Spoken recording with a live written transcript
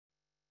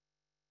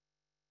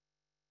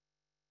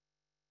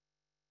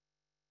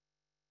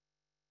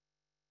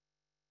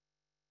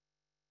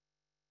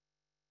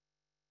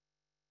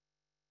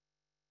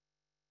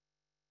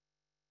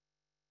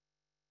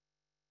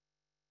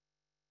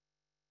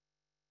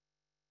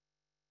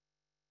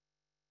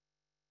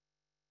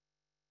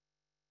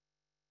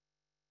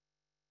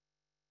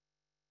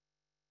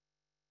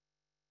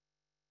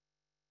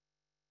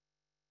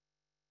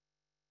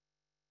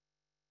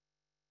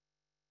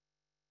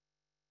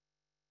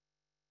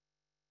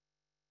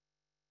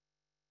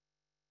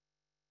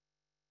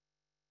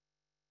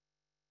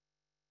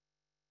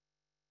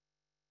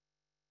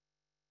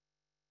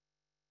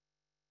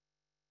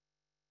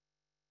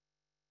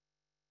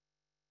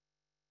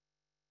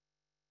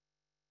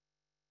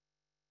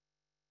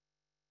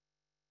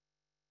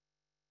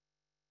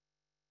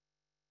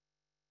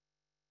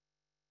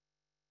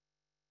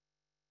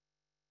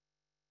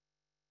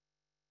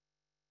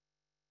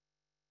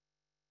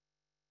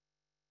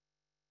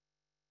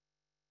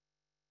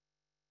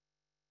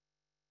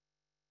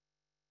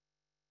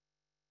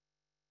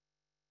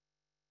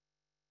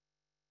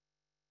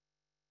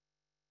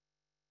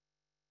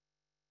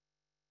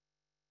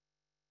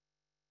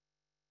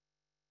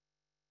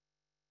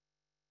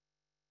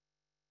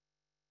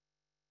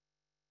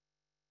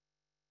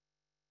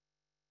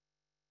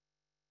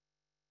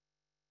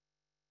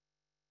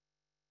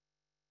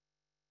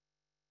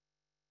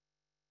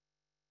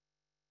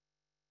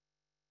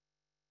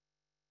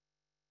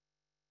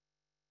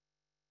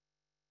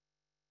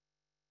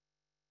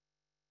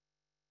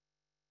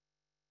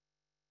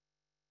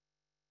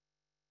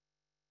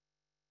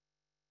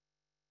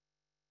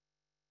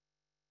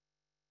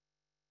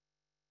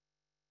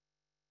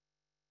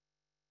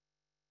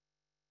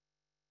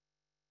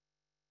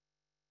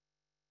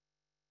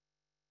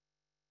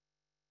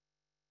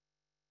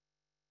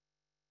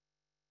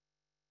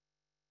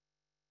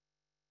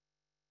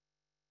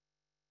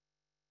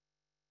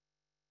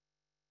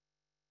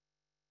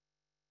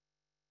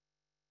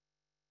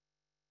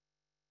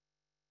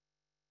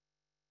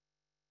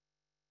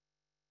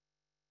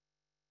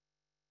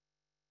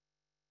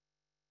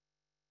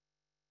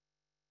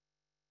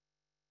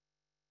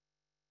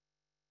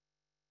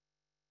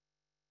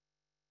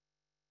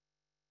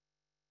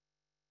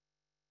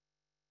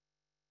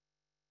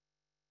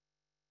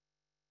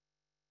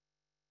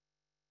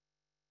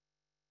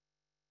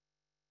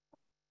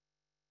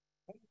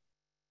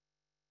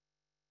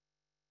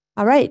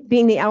All right,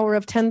 being the hour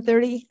of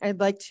 10:30, I'd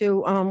like to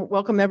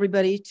welcome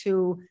everybody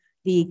to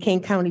the Kane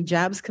County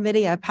Jobs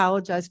Committee. I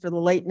apologize for the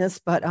lateness,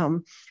 but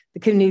the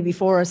committee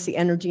before us, the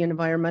Energy and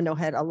Environmental,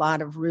 had a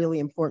lot of really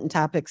important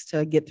topics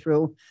to get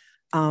through.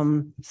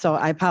 So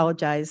I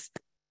apologize.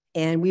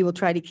 And we will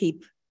try to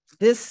keep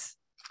this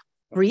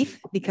brief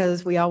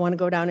because we all want to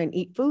go down and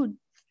eat food.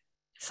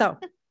 So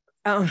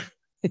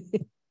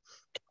could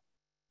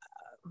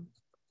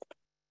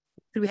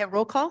we have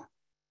roll call?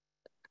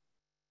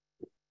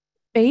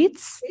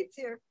 Bates? Bates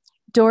here.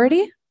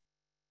 Doherty?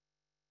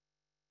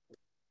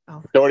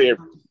 Oh. Doherty here.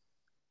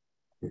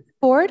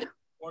 Ford?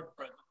 Ford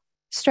present.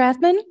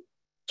 Strathman?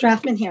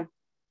 Strathman here.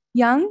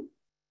 Young?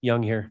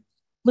 Young here.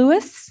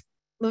 Lewis?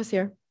 Lewis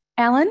here.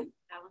 Allen?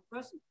 Allen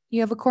present.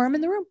 You have a quorum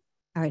in the room.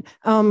 All right.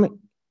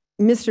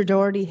 Mr.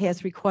 Doherty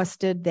has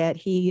requested that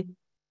he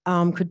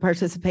could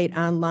participate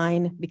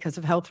online because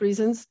of health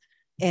reasons.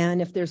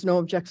 And if there's no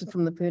objection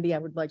from the committee, I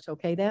would like to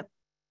okay that.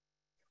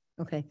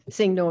 Okay,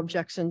 seeing no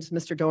objections,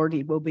 Mr.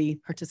 Doherty will be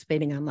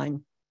participating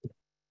online.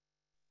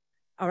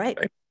 All right.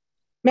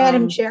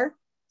 Madam Chair,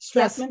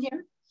 Strathman yes.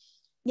 here.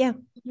 Yeah.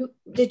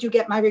 Did you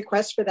get my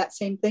request for that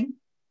same thing?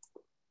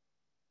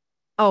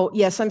 Oh,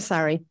 yes, I'm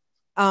sorry.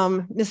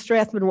 Ms.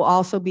 Strathman will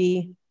also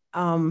be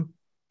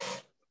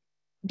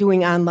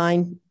doing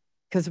online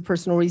because of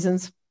personal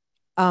reasons.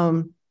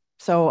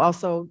 So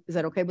also, is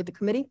that okay with the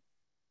committee?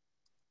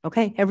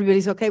 Okay,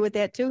 everybody's okay with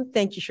that too?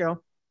 Thank you, Cheryl.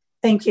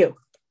 Thank you.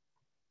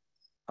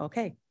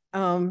 Okay,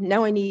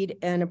 now I need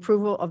an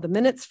approval of the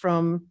minutes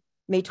from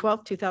May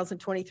 12th,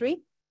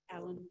 2023.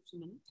 Allen moves a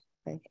minute.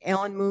 Okay.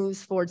 Allen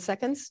moves, Ford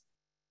seconds.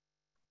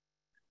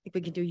 I think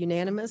we can do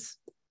unanimous.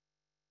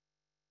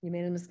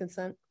 Unanimous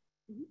consent?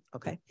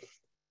 Okay.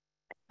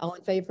 All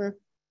in favor?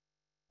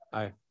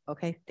 Aye.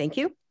 Okay, thank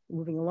you.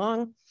 Moving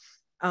along.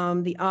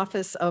 The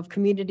Office of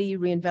Community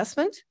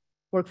Reinvestment,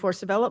 Workforce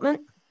Development.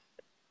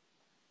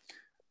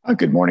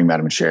 Good morning,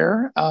 Madam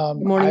Chair. Good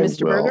morning,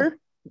 Mr. Berger.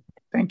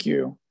 Thank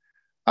you.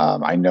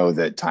 I know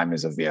that time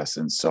is of the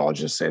essence, so I'll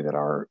just say that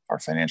our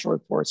financial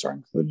reports are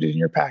included in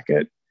your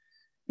packet,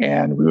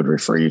 and we would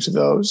refer you to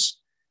those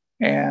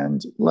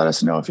and let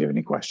us know if you have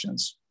any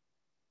questions.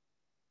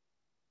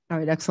 All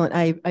right, excellent.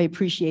 I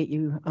appreciate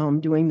you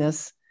doing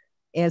this.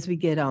 As we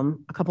get a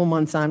couple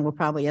months on, we'll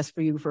probably ask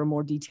for you for a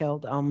more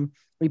detailed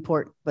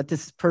report, but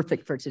this is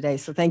perfect for today.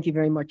 So thank you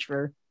very much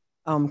for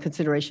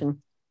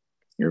consideration.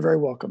 You're very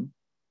welcome.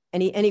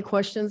 Any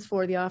questions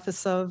for the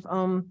Office of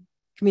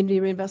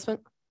Community Reinvestment?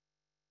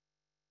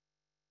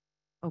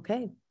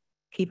 Okay,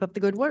 keep up the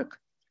good work.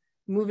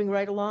 Moving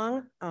right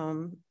along,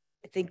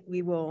 I think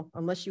we will,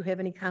 unless you have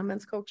any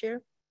comments,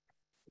 Co-Chair.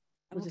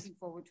 I'm looking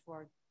forward to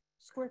our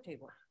square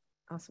table.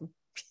 Awesome.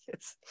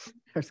 Yes,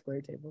 our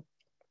square table.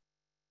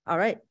 All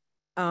right,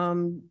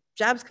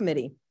 Jobs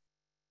Committee,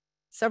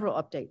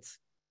 several updates.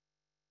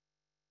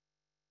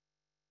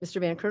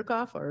 Mr. Van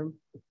Kerkhoff or?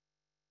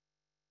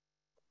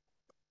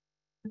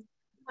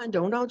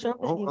 Don't all jump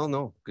in. Oh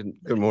no.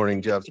 Good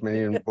morning, Jobs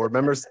Committee and board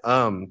members.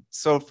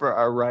 So for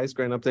our RISE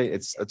grant update,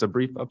 it's a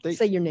brief update.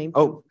 Say your name.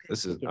 Oh,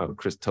 this is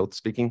Chris Toth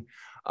speaking.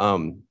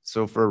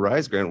 So for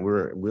RISE grant,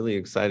 we're really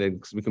excited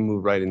because we can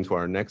move right into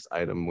our next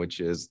item, which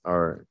is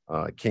our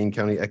Kane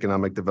County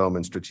Economic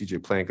Development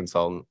Strategic Plan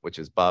Consultant, which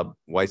is Bob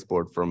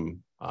Weisbord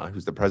from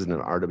who's the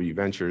president of RW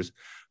Ventures.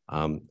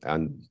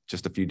 And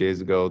just a few days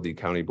ago, the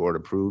county board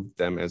approved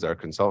them as our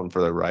consultant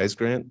for the RISE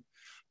grant.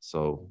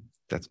 So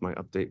that's my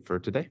update for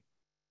today.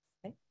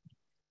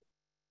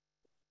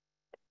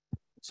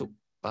 So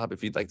Bob,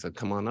 if you'd like to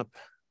come on up,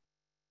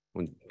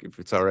 if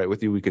it's all right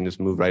with you, we can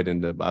just move right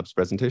into Bob's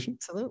presentation.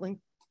 Absolutely.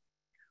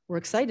 We're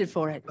excited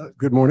for it.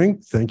 Good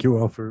morning. Thank you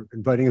all for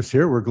inviting us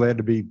here. We're glad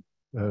to be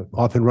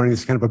off and running.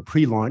 This kind of a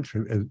pre-launch.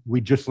 We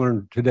just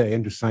learned today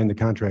and just signed the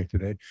contract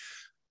today.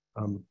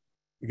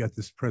 We got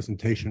this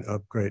presentation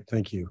up. Great.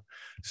 Thank you.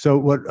 So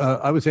what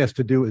I was asked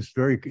to do is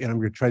and I'm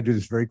going to try to do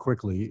this very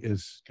quickly,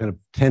 is kind of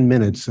 10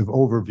 minutes of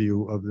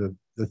overview of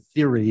the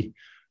theory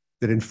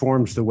that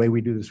informs the way we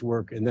do this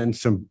work. And then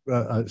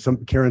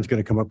Karen's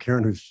going to come up.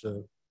 Karen, who's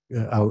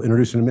I'll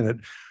introduce in a minute,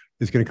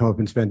 is going to come up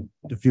and spend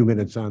a few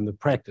minutes on the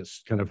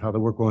practice, kind of how the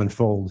work will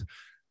unfold.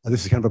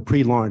 This is kind of a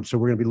pre-launch, so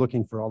we're going to be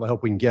looking for all the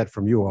help we can get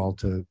from you all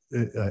to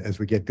as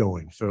we get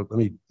going. So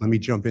let me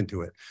jump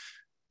into it.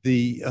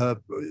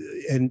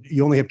 And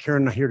you only have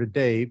Karen here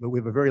today, but we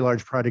have a very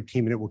large project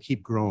team and it will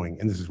keep growing.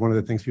 And this is one of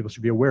the things people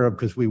should be aware of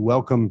because we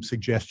welcome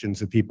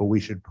suggestions of people we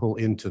should pull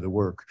into the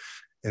work.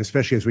 And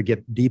especially as we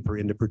get deeper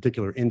into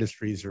particular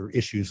industries or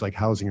issues like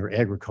housing or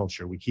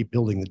agriculture, we keep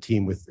building the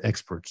team with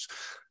experts.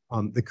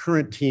 The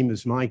current team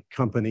is my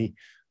company,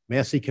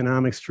 Mass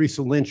Economics.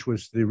 Teresa Lynch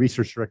was the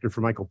research director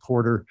for Michael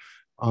Porter.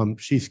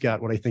 She's got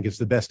what I think is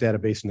the best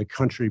database in the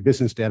country,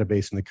 business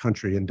database in the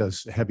country, and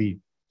does heavy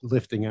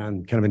lifting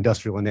on kind of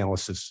industrial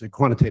analysis,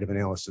 quantitative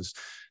analysis.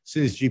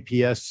 Cities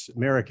GPS,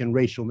 American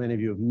Rachel, many of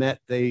you have met.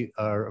 They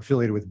are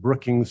affiliated with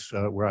Brookings,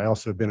 where I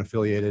also have been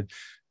affiliated.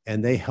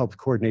 And they helped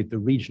coordinate the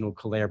regional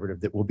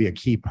collaborative that will be a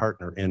key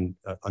partner in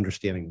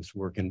understanding this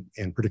work and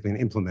particularly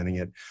in implementing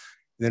it.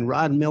 then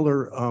Rod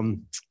Miller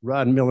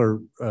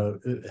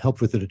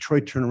helped with the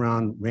Detroit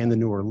turnaround, ran the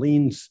New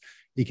Orleans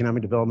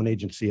Economic Development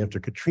Agency after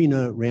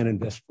Katrina, ran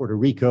Invest Puerto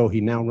Rico. He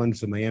now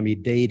runs the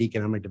Miami-Dade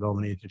Economic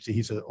Development Agency.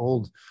 He's an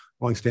old,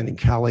 longstanding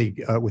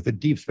colleague with a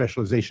deep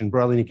specialization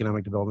broadly in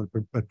economic development,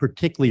 but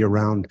particularly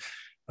around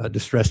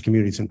distressed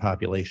communities and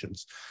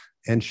populations.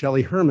 And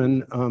Shelley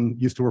Herman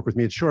used to work with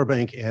me at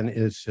Shorebank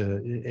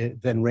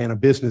and then ran a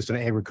business, an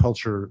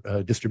agriculture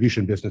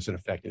distribution business, in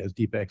effect, and has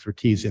deep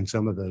expertise in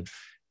some of the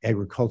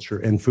agriculture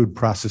and food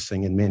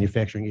processing and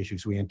manufacturing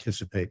issues we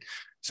anticipate.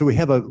 So we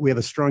have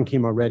a strong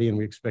team already, and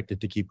we expect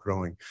it to keep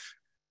growing.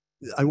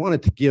 I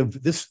wanted to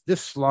give this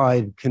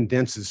slide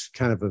condenses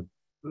kind of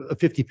a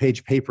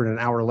 50-page paper in an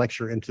hour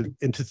lecture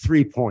into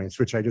 3 points,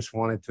 which I just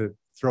wanted to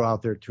throw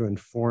out there to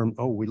inform.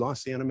 Oh, we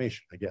lost the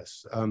animation, I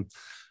guess.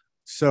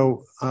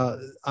 So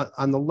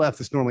on the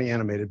left, it's normally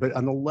animated, but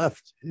on the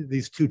left,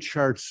 these two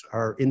charts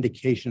are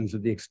indications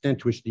of the extent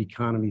to which the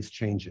economy is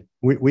changing.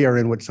 We are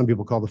in what some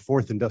people call the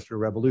fourth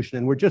industrial revolution,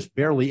 and we're just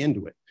barely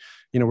into it.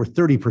 You know, we're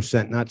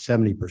 30%, not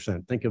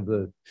 70%. Think of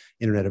the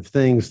Internet of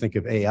Things, think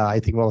of AI,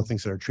 think of all the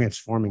things that are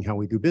transforming how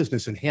we do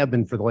business and have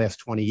been for the last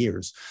 20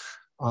 years.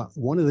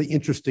 One of the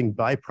interesting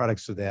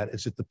byproducts of that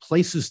is that the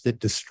places that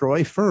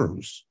destroy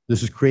firms,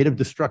 this is creative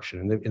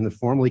destruction in the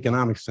formal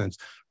economic sense,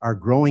 are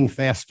growing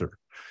faster.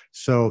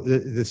 So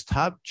this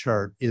top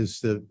chart is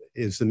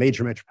the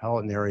major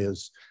metropolitan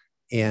areas,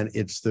 and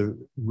it's the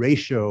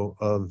ratio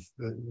of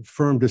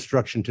firm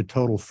destruction to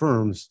total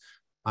firms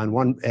on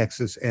one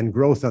axis and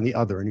growth on the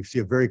other. And you see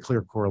a very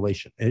clear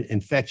correlation.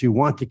 In fact, you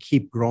want to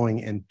keep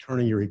growing and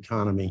turning your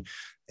economy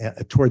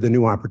toward the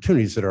new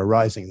opportunities that are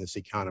arising in this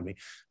economy.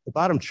 The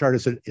bottom chart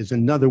is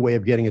another way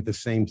of getting at the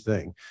same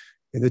thing.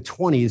 In the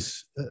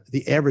 20s,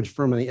 the average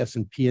firm on the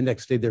S&P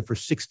index stayed there for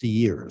 60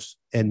 years.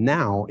 And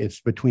now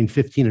it's between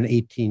 15 and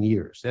 18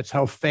 years. That's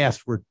how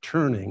fast we're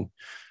turning.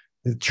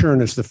 The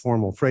churn is the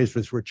formal phrase for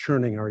this. We're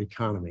churning our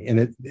economy. And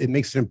it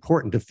makes it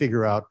important to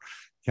figure out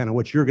kind of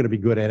what you're going to be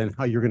good at and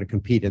how you're going to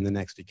compete in the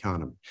next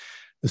economy.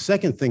 The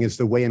second thing is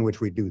the way in which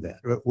we do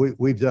that.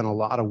 We've done a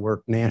lot of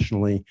work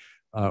nationally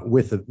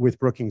with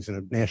Brookings and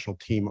a national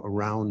team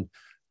around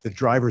the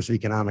drivers of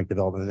economic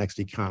development in the next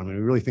economy.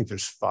 We really think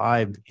there's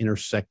 5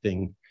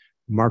 intersecting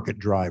market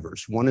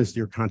drivers. One is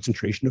your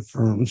concentration of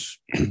firms.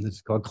 This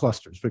is called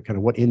clusters, but kind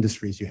of what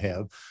industries you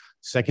have.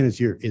 Second is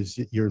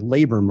your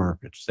labor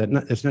markets.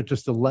 It's not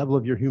just the level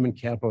of your human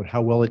capital, but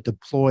how well it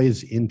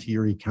deploys into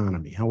your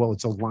economy, how well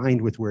it's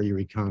aligned with where your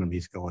economy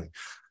is going.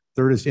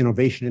 Third is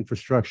innovation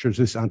infrastructures,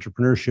 this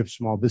entrepreneurship,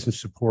 small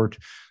business support,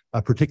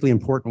 a particularly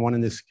important one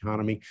in this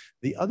economy.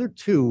 The other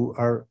two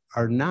are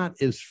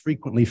not as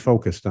frequently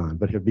focused on,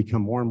 but have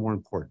become more and more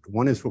important.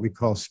 One is what we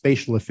call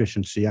spatial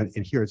efficiency,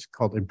 and here it's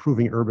called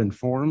improving urban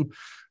form.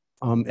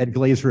 Ed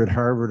Glazer at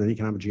Harvard, an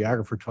economic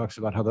geographer, talks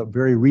about how the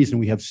very reason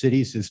we have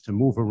cities is to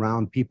move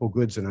around people,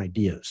 goods, and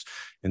ideas.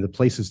 And the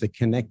places that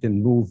connect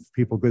and move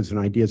people, goods, and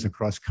ideas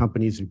across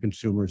companies and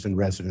consumers and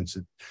residents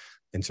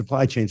and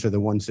supply chains are the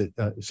ones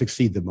that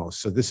succeed the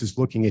most. So this is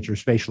looking at your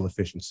spatial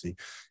efficiency.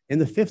 And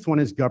the fifth one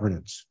is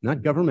governance,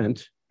 not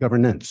government,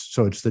 governance.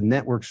 So it's the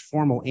networks,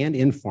 formal and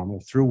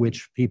informal, through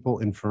which people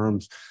and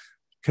firms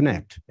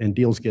connect and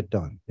deals get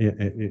done.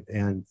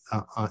 And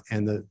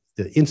the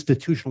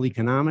institutional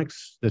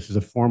economics, this is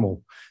a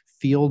formal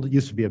field. It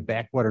used to be a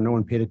backwater no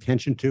one paid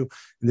attention to.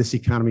 In this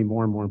economy,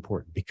 more and more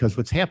important, because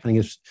what's happening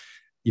is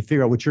you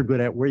figure out what you're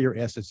good at, where your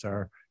assets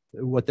are,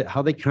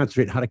 how they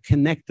concentrate, how to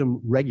connect them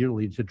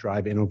regularly to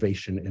drive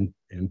innovation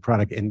and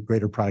product and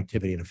greater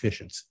productivity and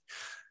efficiency.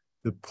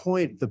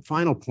 The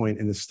final point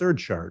in this third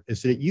chart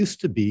is that it used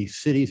to be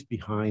cities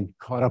behind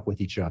caught up with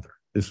each other.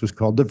 This was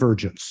called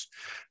divergence,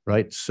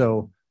 right?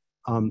 So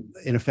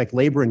in effect,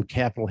 labor and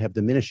capital have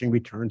diminishing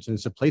returns, and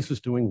as a place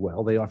is doing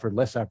well, they offered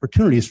less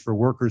opportunities for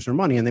workers or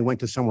money, and they went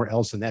to somewhere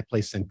else, and that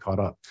place then caught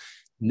up.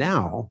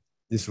 Now,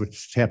 this is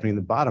what's happening in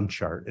the bottom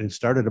chart, and it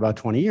started about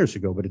 20 years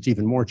ago, but it's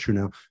even more true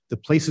now. The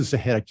places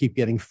ahead keep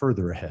getting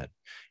further ahead.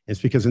 And it's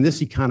because in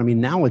this economy,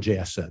 knowledge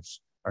assets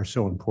are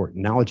so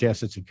important, knowledge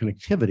assets and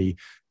connectivity,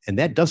 and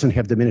that doesn't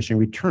have diminishing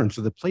returns.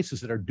 So the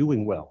places that are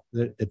doing well,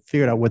 that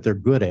figured out what they're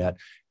good at,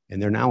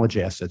 and their knowledge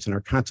assets and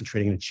are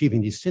concentrating and achieving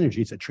these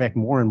synergies attract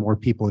more and more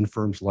people and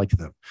firms like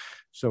them.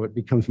 So it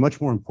becomes much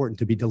more important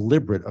to be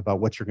deliberate about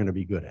what you're going to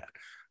be good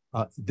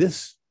at.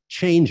 This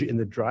change in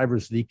the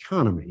drivers of the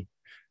economy,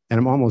 and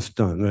I'm almost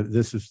done.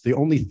 This is the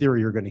only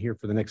theory you're going to hear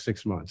for the next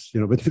 6 months,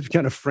 but this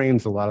kind of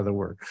frames a lot of the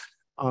work,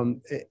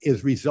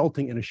 is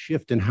resulting in a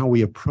shift in how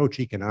we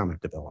approach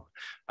economic development.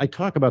 I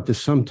talk about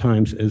this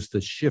sometimes as the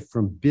shift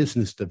from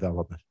business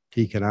development to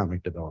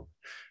economic development.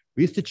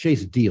 We used to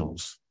chase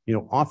deals,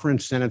 offer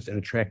incentives and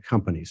attract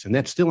companies. And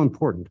that's still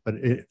important. But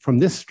from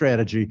this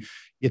strategy,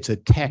 it's a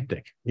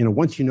tactic.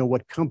 Once you know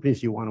what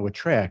companies you want to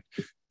attract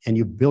and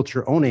you built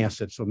your own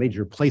assets, so made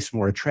your place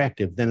more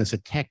attractive, then as a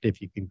tactic,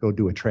 you can go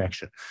do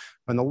attraction.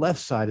 On the left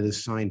side of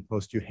this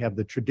signpost, you have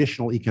the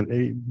traditional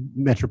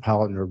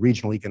metropolitan or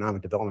regional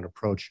economic development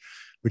approach,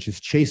 which is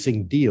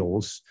chasing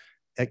deals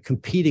at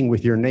competing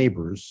with your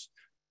neighbors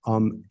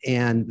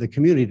And the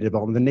community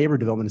development, the neighbor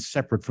development is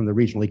separate from the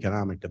regional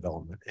economic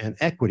development, and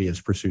equity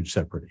is pursued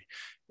separately.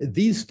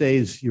 These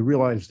days, you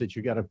realize that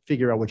you got to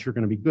figure out what you're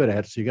going to be good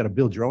at. So you got to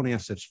build your own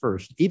assets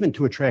first, even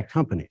to attract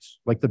companies.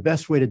 Like the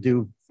best way to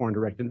do foreign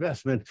direct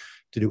investment,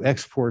 to do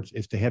exports,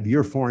 is to have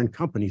your foreign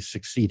companies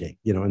succeeding,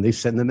 and they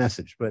send the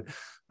message. But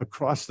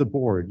across the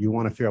board, you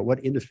want to figure out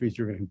what industries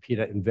you're going to compete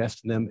at,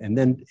 invest in them, and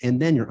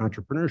then your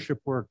entrepreneurship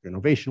work, your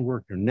innovation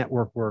work, your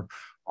network work,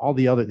 all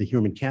the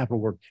human capital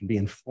work can be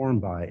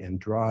informed by and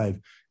drive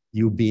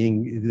you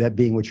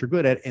being what you're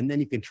good at. And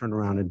then you can turn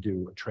around and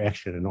do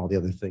attraction and all the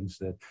other things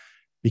that,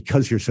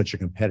 because you're such a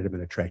competitive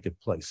and attractive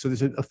place. So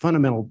there's a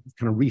fundamental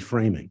kind of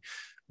reframing.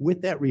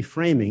 With that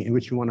reframing, in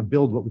which you want to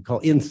build what we call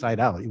inside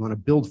out, you want to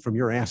build from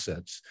your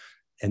assets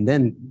and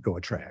then go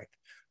attract.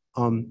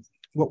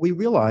 What we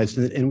realized,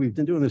 and we've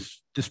been doing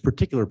this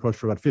particular approach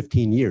for about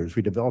 15 years,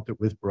 we developed it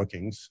with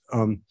Brookings,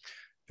 and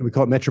we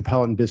call it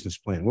Metropolitan Business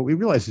Plan. What we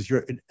realized is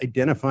you're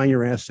identifying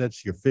your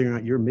assets, you're figuring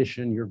out your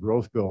mission, your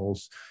growth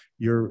goals,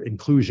 your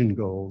inclusion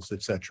goals,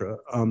 et cetera.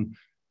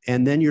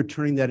 And then you're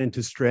turning that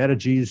into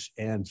strategies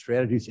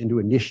into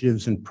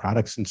initiatives and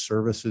products and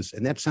services.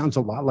 And that sounds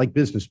a lot like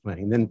business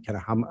planning. And then kind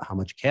of how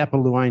much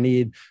capital do I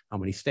need? How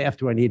many staff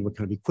do I need? What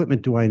kind of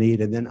equipment do I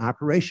need? And then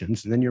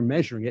operations. And then you're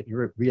measuring it,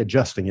 you're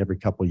readjusting every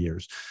couple of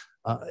years.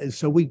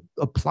 So we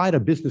applied a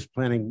business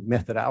planning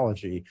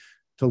methodology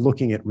to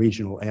looking at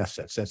regional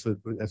assets. That's what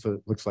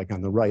it looks like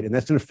on the right. And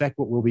that's in effect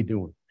what we'll be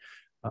doing.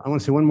 I want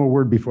to say one more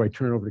word before I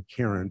turn it over to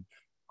Karen,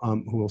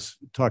 who will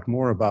talk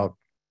more about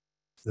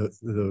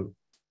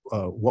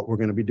what we're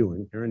going to be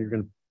doing. Karen, you're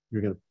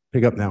going to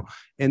pick up now.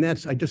 And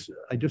that's, I just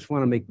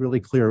want to make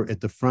really clear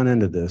at the front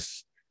end of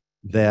this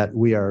that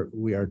we are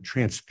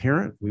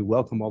transparent. We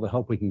welcome all the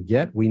help we can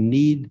get. We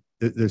need,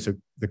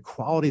 the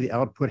quality of the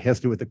output has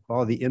to do with the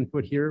quality of the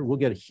input here. We'll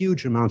get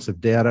huge amounts of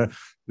data.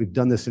 We've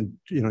done this in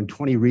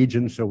 20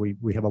 regions, so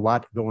we have a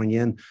lot going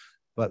in.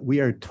 But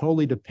we are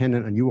totally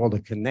dependent on you all to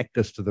connect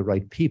us to the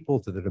right people,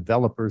 to the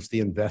developers,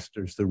 the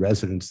investors, the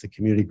residents, the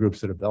community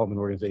groups, the development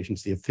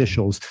organizations, the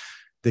officials,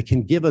 that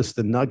can give us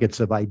the nuggets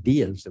of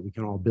ideas that we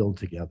can all build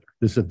together.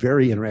 This is a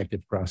very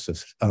interactive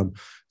process.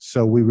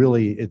 So we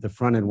really, at the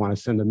front end, want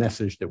to send a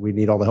message that we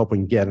need all the help we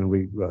can get, and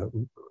we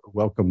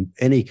welcome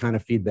any kind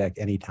of feedback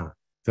anytime.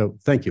 So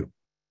thank you.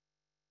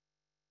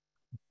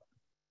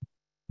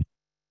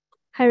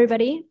 Hi,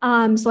 everybody. So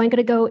I'm going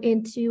to go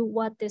into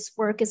what this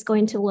work is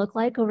going to look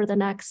like over the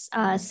next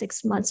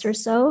 6 months or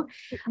so.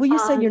 Will you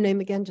say your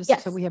name again, just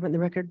yes. so we have it in the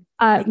record?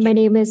 My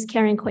name is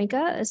Karen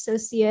Cuenca,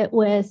 associate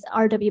with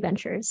RW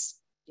Ventures.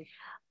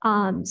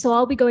 So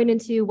I'll be going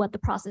into what the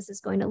process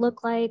is going to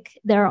look like.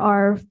 There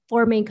are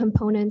 4 main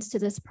components to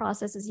this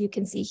process, as you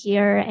can see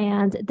here,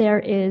 and there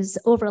is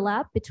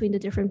overlap between the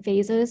different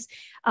phases.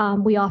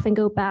 We often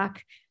go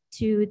back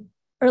to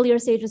earlier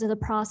stages of the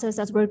process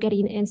as we're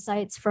getting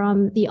insights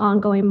from the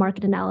ongoing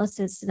market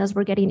analysis and as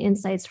we're getting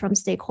insights from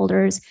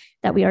stakeholders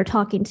that we are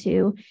talking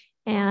to.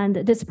 And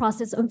this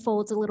process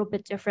unfolds a little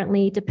bit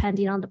differently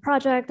depending on the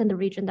project and the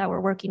region that we're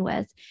working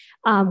with.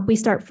 We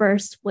start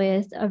first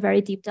with a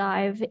very deep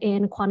dive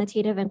in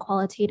quantitative and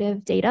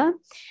qualitative data.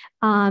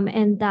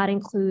 And that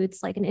includes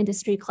like an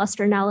industry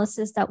cluster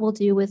analysis that we'll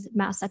do with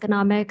mass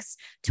economics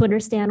to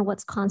understand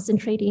what's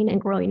concentrating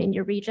and growing in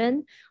your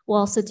region. We'll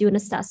also do an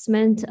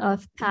assessment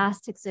of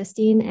past,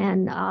 existing,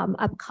 and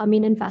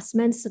upcoming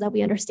investments so that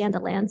we understand the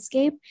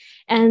landscape.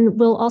 And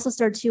we'll also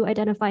start to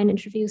identify and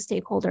interview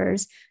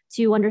stakeholders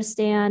to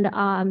understand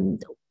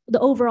the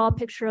overall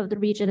picture of the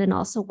region and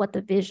also what the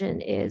vision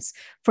is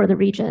for the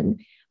region.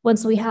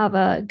 Once we have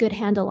a good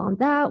handle on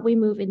that, we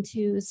move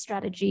into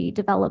strategy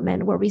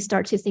development, where we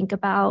start to think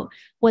about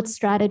what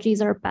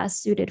strategies are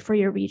best suited for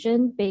your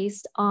region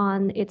based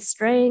on its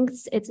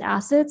strengths, its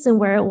assets, and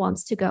where it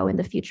wants to go in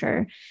the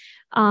future.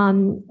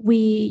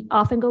 We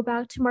often go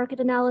back to market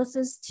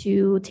analysis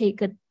to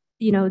take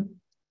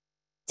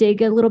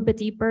dig a little bit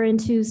deeper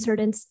into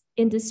certain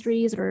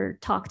industries or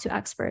talk to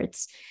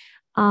experts.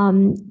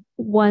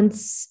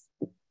 Once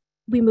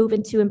we move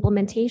into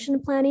implementation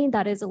planning,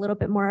 that is a little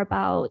bit more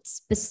about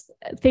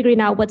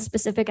figuring out what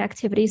specific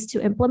activities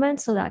to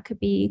implement. So that could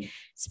be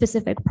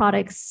specific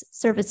products,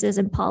 services,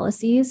 and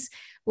policies,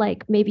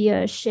 like maybe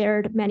a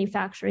shared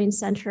manufacturing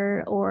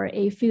center or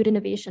a food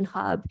innovation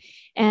hub.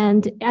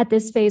 And at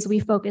this phase, we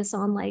focus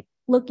on like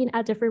looking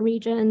at different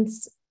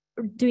regions,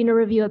 doing a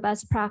review of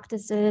best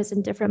practices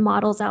and different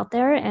models out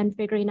there and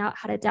figuring out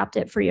how to adapt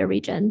it for your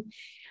region.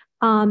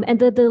 And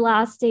the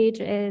last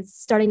stage is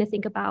starting to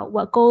think about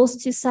what goals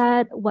to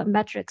set, what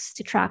metrics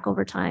to track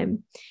over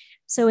time.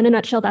 So in a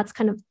nutshell, that's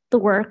kind of the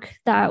work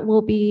that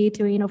we'll be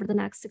doing over the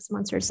next 6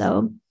 months or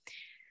so.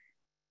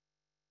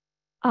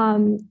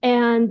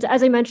 And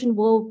as I mentioned,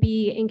 we'll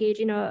be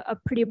engaging a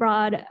pretty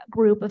broad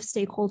group of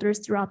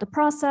stakeholders throughout the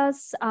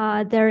process.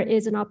 There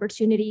is an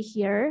opportunity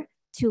here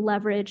to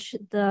leverage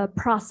the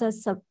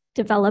process of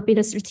developing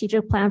a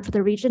strategic plan for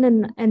the region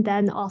and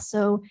then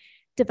also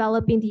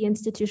developing the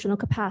institutional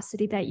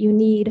capacity that you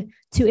need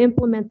to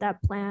implement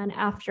that plan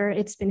after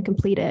it's been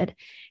completed.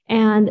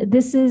 And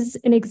this is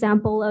an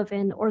example of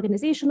an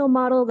organizational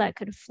model that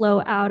could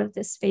flow out of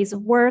this phase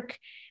of work.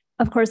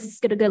 Of course, it's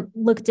going to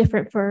look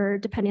different for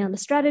depending on the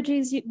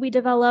strategies we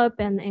develop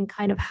and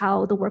kind of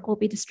how the work will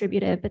be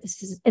distributed. But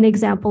this is an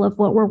example of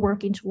what we're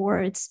working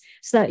towards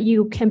so that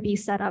you can be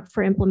set up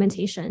for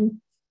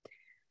implementation.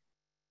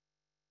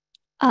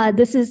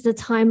 This is the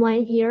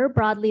timeline here,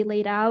 broadly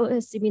laid out,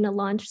 assuming a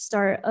launch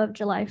start of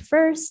July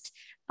 1st.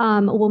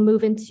 We'll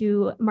move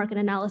into market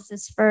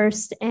analysis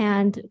first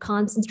and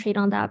concentrate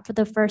on that for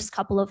the first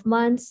couple of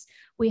months.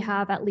 We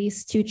have at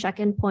least 2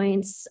 check-in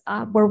points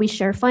where we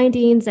share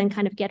findings and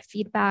kind of get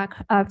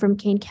feedback from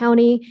Kane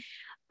County.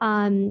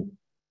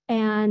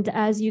 And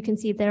as you can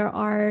see, there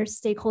are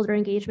stakeholder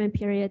engagement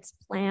periods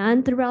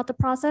planned throughout the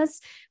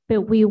process,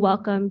 but we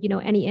welcome,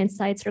 any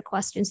insights or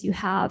questions you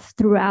have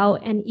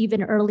throughout and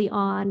even early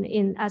on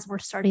as we're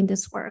starting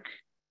this work.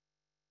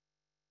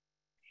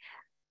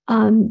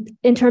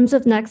 In terms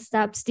of next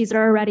steps, these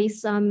are already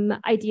some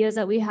ideas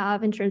that we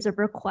have in terms of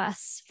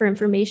requests for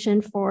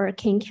information for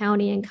Kane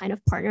County and kind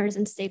of partners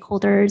and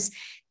stakeholders.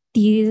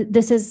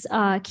 This is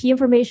key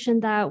information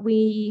that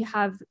we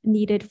have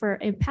needed for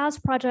in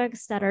past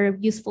projects that are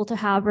useful to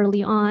have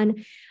early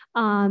on.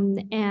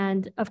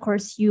 And of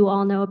course, you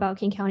all know about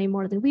Kane County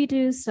more than we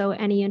do. So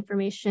any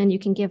information you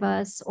can give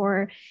us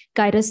or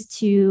guide us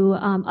to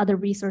other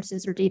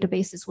resources or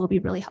databases will be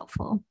really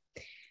helpful.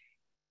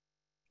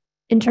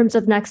 In terms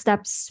of next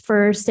steps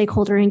for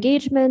stakeholder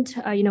engagement,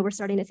 we're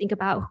starting to think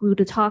about who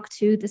to talk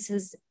to. This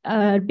is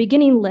a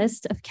beginning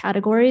list of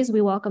categories.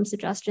 We welcome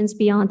suggestions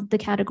beyond the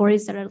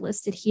categories that are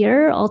listed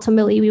here.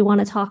 Ultimately, we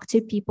want to talk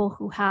to people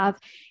who have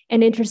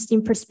an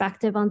interesting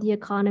perspective on the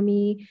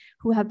economy,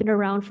 who have been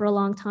around for a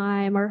long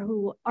time, or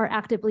who are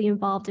actively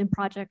involved in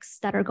projects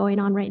that are going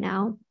on right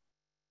now.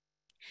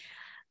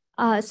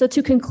 So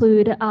to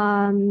conclude,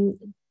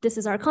 this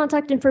is our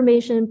contact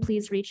information.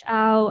 Please reach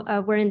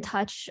out. We're in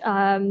touch,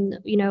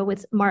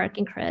 with Mark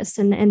and Chris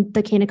and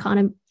the Kane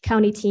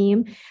County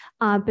team.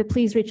 But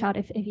please reach out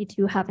if you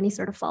do have any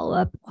sort of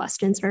follow-up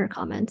questions or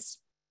comments.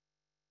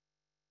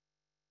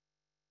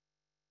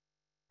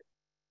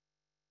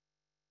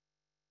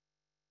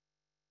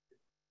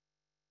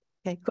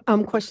 Okay,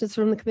 questions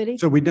from the committee?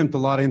 So we dumped a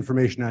lot of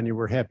information on you.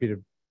 We're happy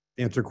to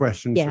answer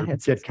questions Yeah, or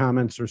it's- get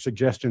comments or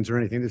suggestions or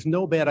anything. There's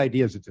no bad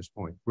ideas at this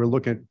point. We're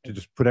looking to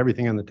just put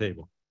everything on the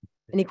table.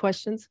 Any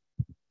questions?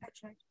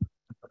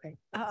 Okay.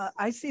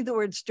 I see the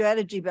word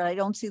strategy, but I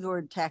don't see the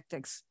word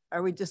tactics.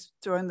 Are we just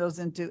throwing those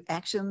into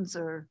actions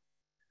or?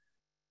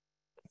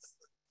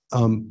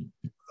 I'm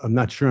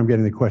not sure I'm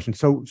getting the question.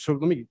 So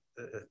let me,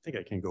 I think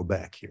I can go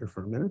back here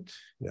for a minute.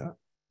 Yeah.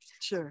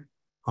 Sure.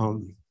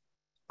 Um,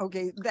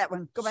 Okay, that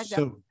one. Go back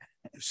down.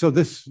 So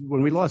this,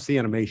 when we lost the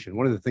animation,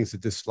 one of the things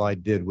that this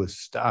slide did was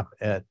stop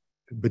at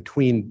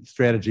between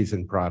strategies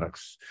and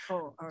products.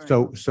 Oh, all right.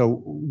 So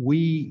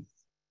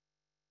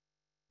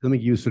let me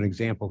use an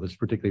example that's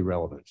particularly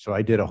relevant. So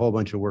I did a whole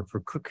bunch of work for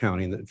Cook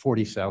County in the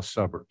 40 South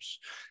suburbs.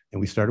 And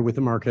we started with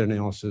the market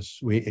analysis.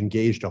 We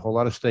engaged a whole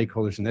lot of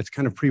stakeholders, and that's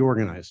kind of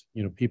pre-organized.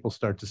 People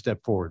start to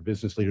step forward,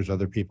 business leaders,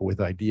 other people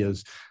with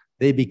ideas.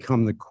 They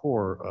become the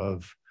core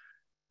of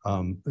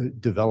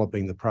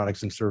developing the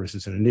products and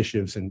services and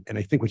initiatives. And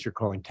I think what you're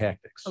calling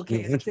tactics.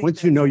 Okay.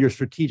 Once you know your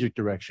strategic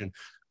direction,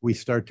 we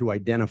start to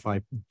identify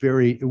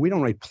we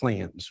don't write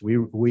plans. We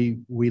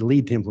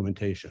lead to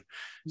implementation.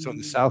 So in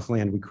the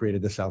Southland, we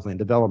created the Southland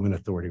Development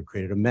Authority. We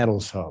created a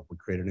metals hub. We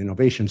created an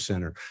innovation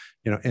center.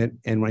 And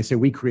when I say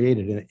we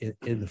created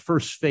in the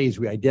first phase,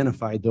 we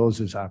identified those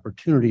as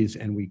opportunities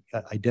and we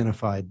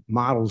identified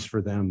models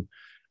for them.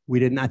 We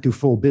did not do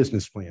full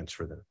business plans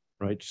for them,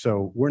 right?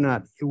 So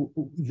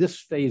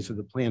this phase of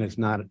the plan is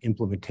not an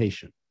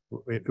implementation.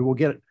 It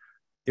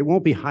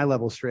won't be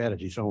high-level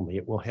strategies only.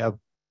 It will have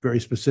very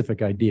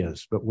specific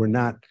ideas, but we're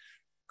not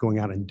going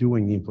out and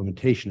doing the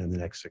implementation in the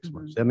next 6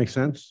 months. That makes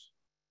sense?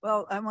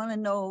 Well, I want to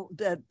know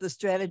that the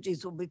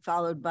strategies will be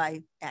followed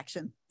by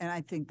action. And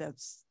I think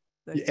that's.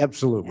 Yeah,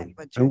 absolutely.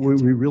 And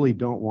we really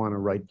don't want to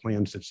write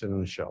plans that sit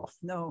on the shelf.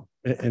 No.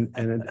 And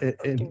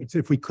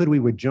if we could, we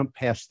would jump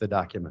past the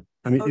document.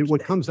 I mean,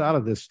 what comes out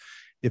of this,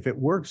 if it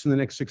works in the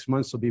next 6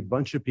 months, there'll be a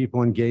bunch of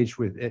people engaged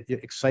with,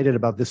 excited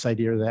about this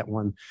idea or that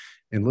one,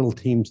 and little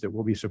teams that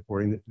we'll be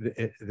supporting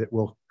that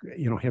will,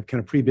 have kind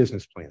of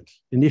pre-business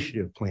plans,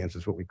 initiative plans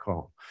is what we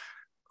call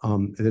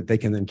them, that they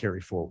can then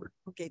carry forward.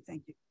 Okay,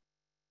 thank you.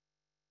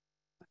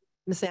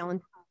 Ms.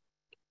 Allen?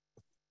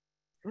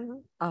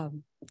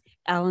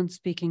 Alan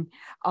speaking.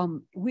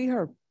 We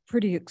are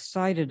pretty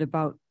excited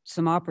about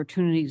some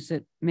opportunities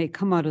that may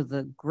come out of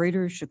the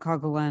Greater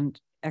Chicagoland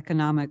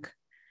Economic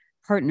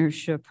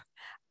Partnership,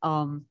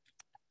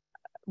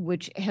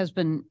 which has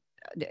been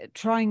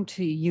trying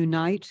to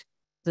unite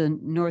the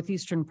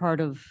northeastern part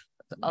of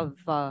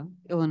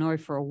Illinois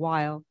for a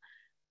while.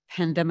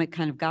 Pandemic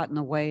kind of got in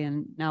the way,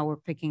 and now we're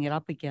picking it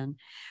up again.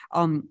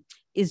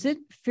 Is it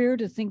fair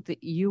to think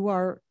that you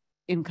are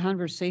in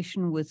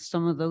conversation with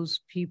some of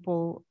those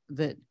people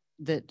that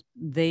that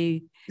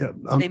they Yeah,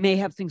 they may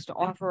have things to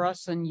offer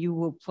us and you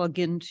will plug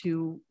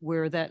into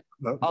where that.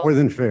 more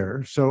than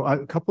fair. So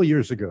a couple of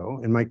years ago,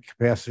 in my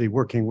capacity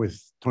working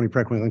with Tony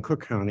Preckwinkle in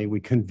Cook County, we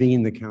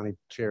convened the county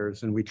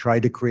chairs and we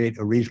tried to create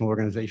a regional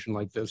organization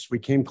like this. We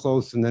came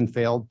close and then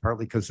failed,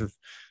 partly because of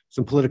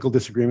some political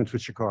disagreements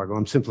with Chicago.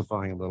 I'm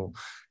simplifying a little.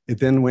 It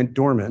then went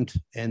dormant,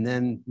 and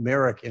then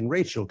Merrick and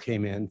Rachel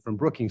came in from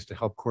Brookings to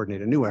help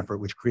coordinate a new effort,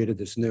 which created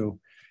this new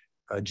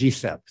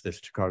GSEP, this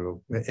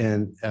Chicago.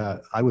 And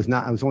I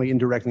was only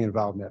indirectly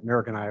involved in that.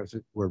 Merrick and I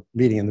were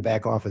meeting in the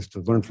back office to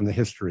learn from the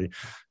history,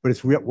 but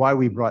it's why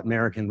we brought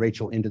Merrick and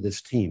Rachel into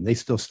this team. They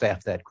still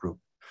staff that group.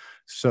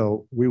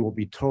 So we will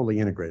be totally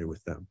integrated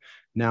with them.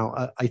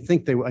 Now,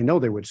 I know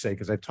they would say,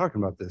 because I've talked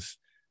about this,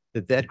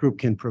 that group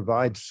can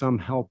provide some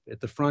help at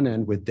the front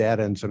end with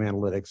data and some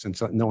analytics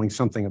and knowing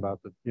something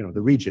about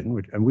the region.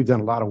 And we've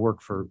done a lot of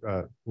work for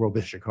World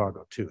Business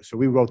Chicago too. So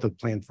we wrote the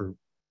plan for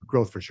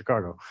growth for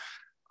Chicago.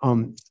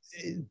 And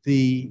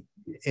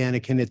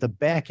it can at the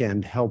back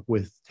end help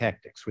with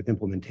tactics, with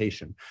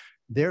implementation.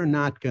 They're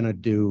not going to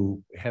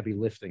do heavy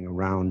lifting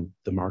around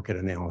the market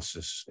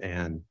analysis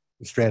and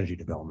strategy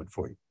development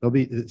for you.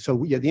 The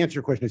answer to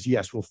your question is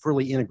yes, we'll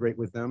fully integrate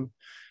with them.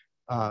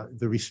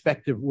 The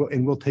respective,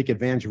 and we'll take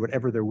advantage of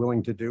whatever they're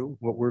willing to do.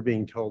 What we're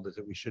being told is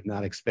that we should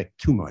not expect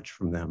too much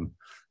from them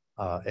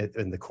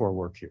in the core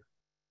work here.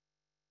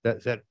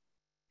 That.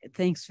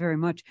 Thanks very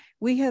much.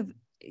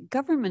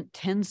 Government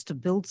tends to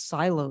build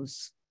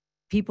silos.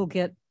 People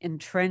get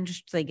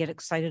entrenched, they get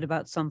excited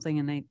about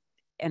something,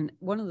 and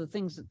one of the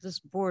things that this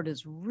board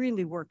has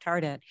really worked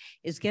hard at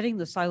is getting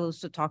the silos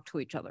to talk to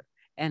each other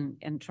and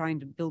trying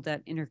to build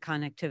that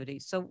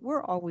interconnectivity. So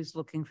we're always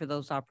looking for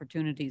those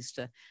opportunities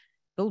to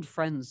build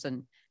friends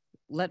and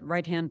let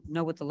right hand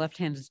know what the left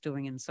hand is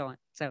doing and so on.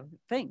 So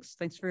thanks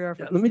for your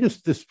effort. Let me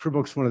this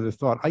provokes one other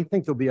thought. I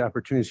think there'll be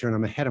opportunities here, and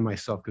I'm ahead of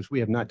myself because we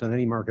have not done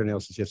any market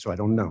analysis yet, so I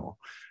don't know.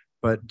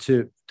 But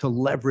to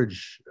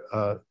leverage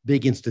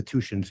big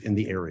institutions in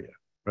the area,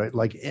 right?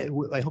 Like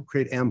I helped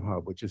create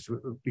MHub, which has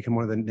become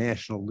one of the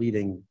national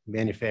leading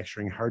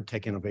manufacturing hard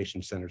tech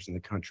innovation centers in the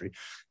country.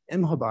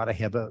 MHub ought to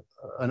have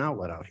an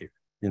outlet out here,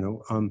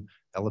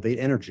 Elevate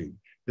Energy.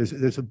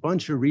 There's a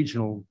bunch of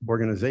regional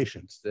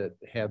organizations that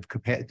have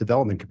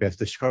development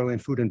capacity. The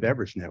Chicagoland Food and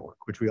Beverage Network,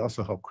 which we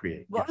also help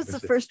create. What was the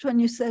first one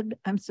you said?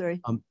 I'm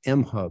sorry.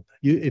 MHub.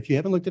 If you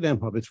haven't looked at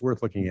MHub, it's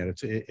worth looking at.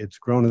 It's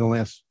grown in the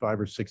last 5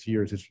 or 6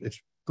 years. It's a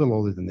little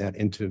older than that,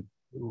 into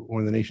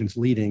one of the nation's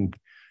leading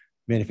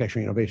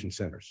manufacturing innovation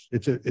centers.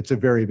 It's a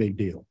very big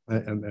deal,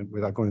 and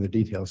without going into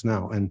the details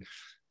now. And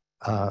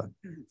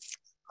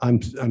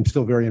I'm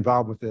still very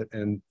involved with it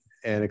and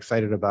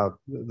excited about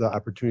the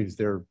opportunities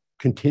they're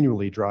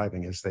continually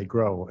driving as they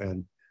grow,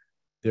 and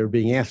they're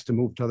being asked to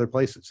move to other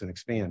places and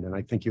expand. And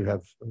I think you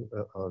have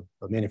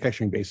a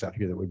manufacturing base out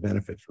here that would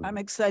benefit from. I'm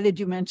excited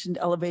you mentioned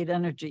Elevate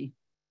Energy.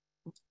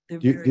 Do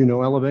you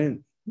know Elevate?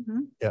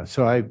 Mm-hmm. Yeah.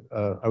 So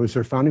I was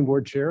their founding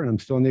board chair, and I'm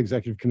still in the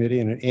executive committee.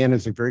 And Ann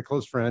is a very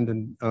close friend.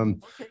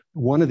 And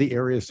one of the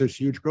areas there's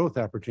huge growth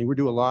opportunity. We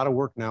do a lot of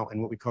work now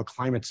in what we call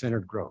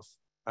climate-centered growth.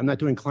 I'm not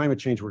doing climate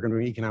change. We're going to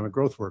do economic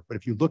growth work. But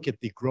if you look at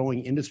the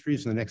growing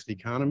industries in the next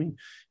economy,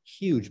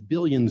 huge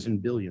billions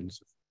and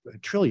billions,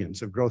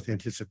 trillions of growth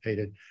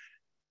anticipated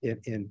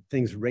in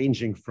things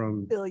ranging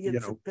from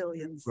billions and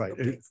billions, right?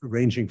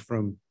 Ranging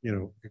from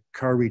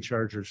car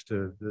rechargers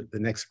to the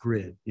next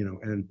grid,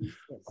 and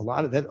a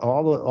lot of that,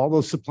 all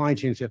those supply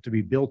chains have to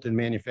be built and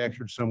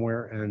manufactured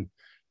somewhere, and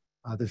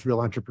there's real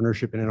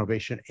entrepreneurship and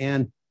innovation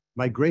and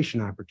migration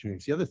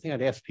opportunities. The other thing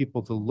I'd ask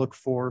people to look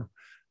for.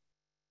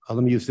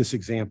 Let me use this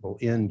example.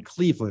 In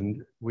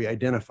Cleveland, we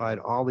identified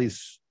all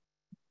these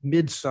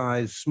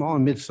small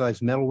and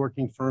mid-sized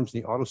metalworking firms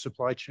in the auto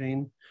supply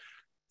chain,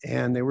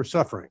 and they were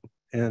suffering.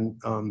 And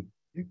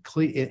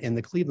in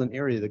the Cleveland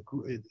area,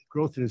 the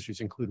growth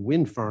industries include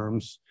wind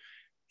farms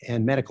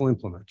and medical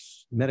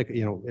implements,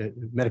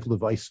 medical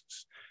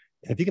devices.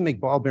 And if you can make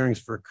ball bearings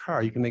for a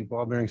car, you can make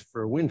ball bearings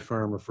for a wind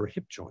farm or for a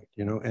hip joint,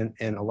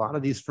 and a lot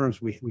of these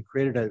firms, we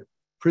created a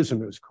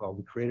PRISM, it was called.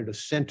 We created a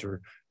center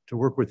to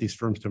work with these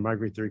firms to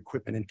migrate their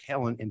equipment and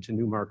talent into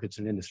new markets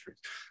and industries.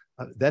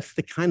 That's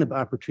the kind of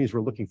opportunities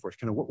we're looking for. It's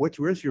kind of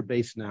where's your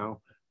base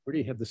now? Where do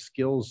you have the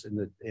skills and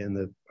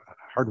the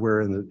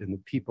hardware and the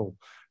people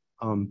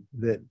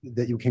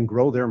that you can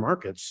grow their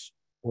markets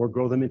or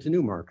grow them into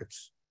new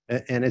markets?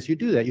 And as you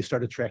do that, you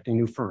start attracting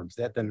new firms.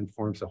 That then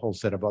informs a whole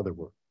set of other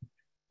work.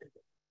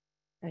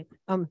 Right.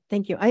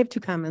 Thank you. I have 2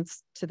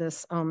 comments to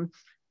this.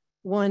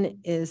 One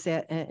is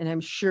that, and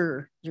I'm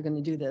sure you're going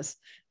to do this,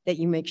 that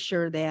you make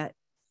sure that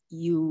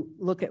you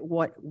look at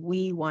what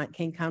we want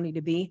Kane County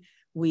to be.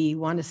 We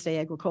want to stay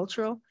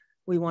agricultural.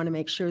 We want to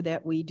make sure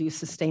that we do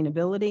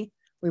sustainability.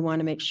 We want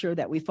to make sure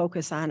that we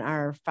focus on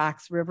our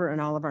Fox River and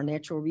all of our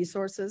natural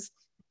resources.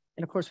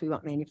 And of course, we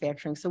want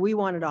manufacturing. So we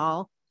want it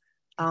all.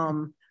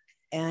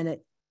 And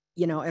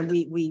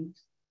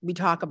we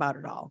talk about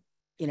it all,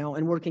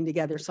 and working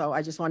together. So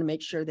I just want to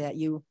make sure that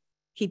you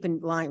keep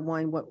in line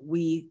what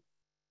we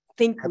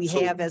think we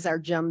have as our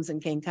gems in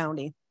Kane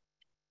County.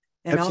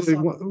 And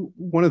Absolutely. also,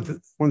 One of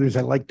the reasons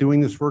I like doing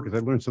this work is I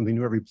learn something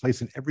new every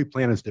place, and every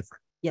plan is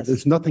different. yes,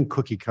 There's nothing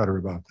cookie cutter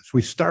about this.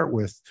 We start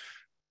with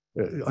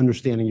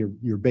understanding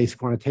your base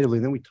quantitatively,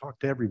 and then we talk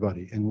to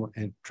everybody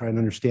and try and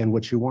understand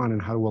what you want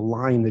and how to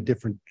align the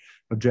different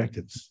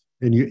objectives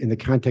in the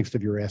context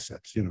of your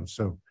assets,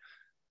 so.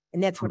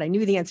 and that's what I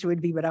knew the answer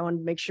would be, but I wanted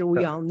to make sure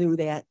we all knew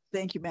that.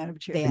 Thank you, Madam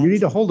Chair. That- And you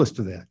need to hold us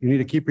to that. You need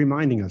to keep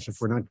reminding us if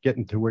we're not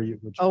getting to where you.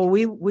 Oh,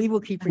 we will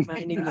keep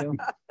reminding you.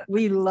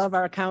 We love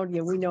our county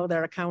and we know that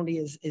our county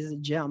is a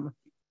gem.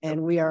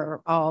 And we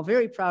are all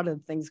very proud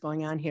of things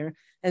going on here.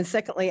 And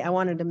secondly, I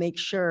wanted to make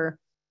sure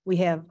we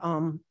have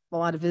a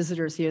lot of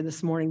visitors here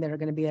this morning that are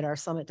going to be at our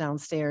summit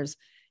downstairs.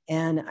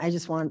 And I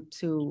just want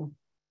to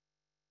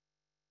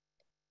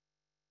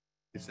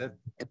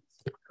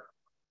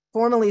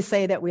formally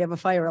say that we have a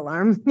fire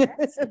alarm.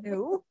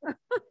 New.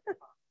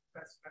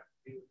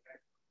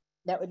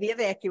 That would be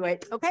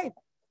evacuate. Okay.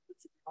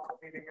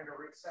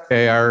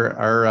 Okay,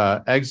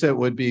 our exit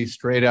would be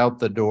straight out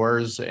the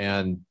doors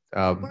and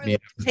We're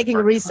taking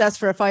a recess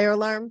for a fire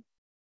alarm.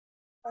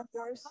 Front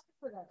doors,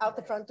 out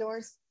the front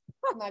doors.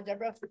 Come on,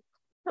 Deborah.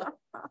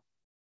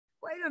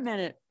 Wait a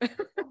minute.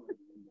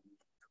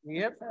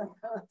 Yep.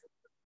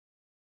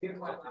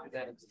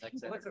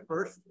 What's the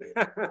first?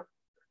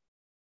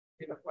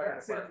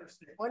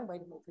 One way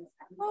to move this.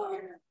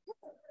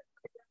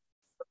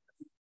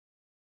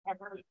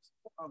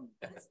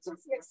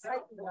 Just the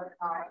excitement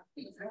of,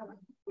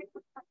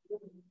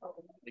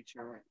 Make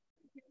sure.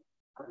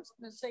 I was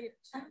gonna say it.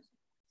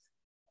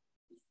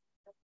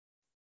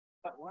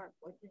 But why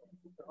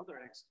the other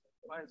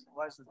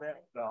why is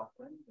that? No,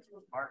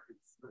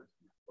 markets.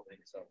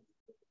 So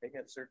they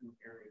got certain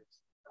areas.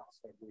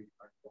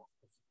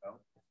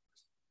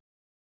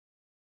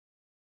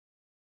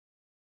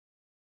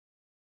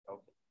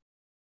 Okay.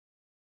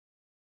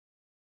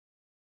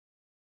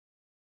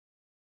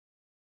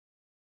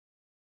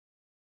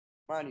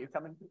 Ron, you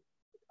coming?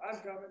 I'm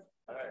coming.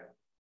 All right.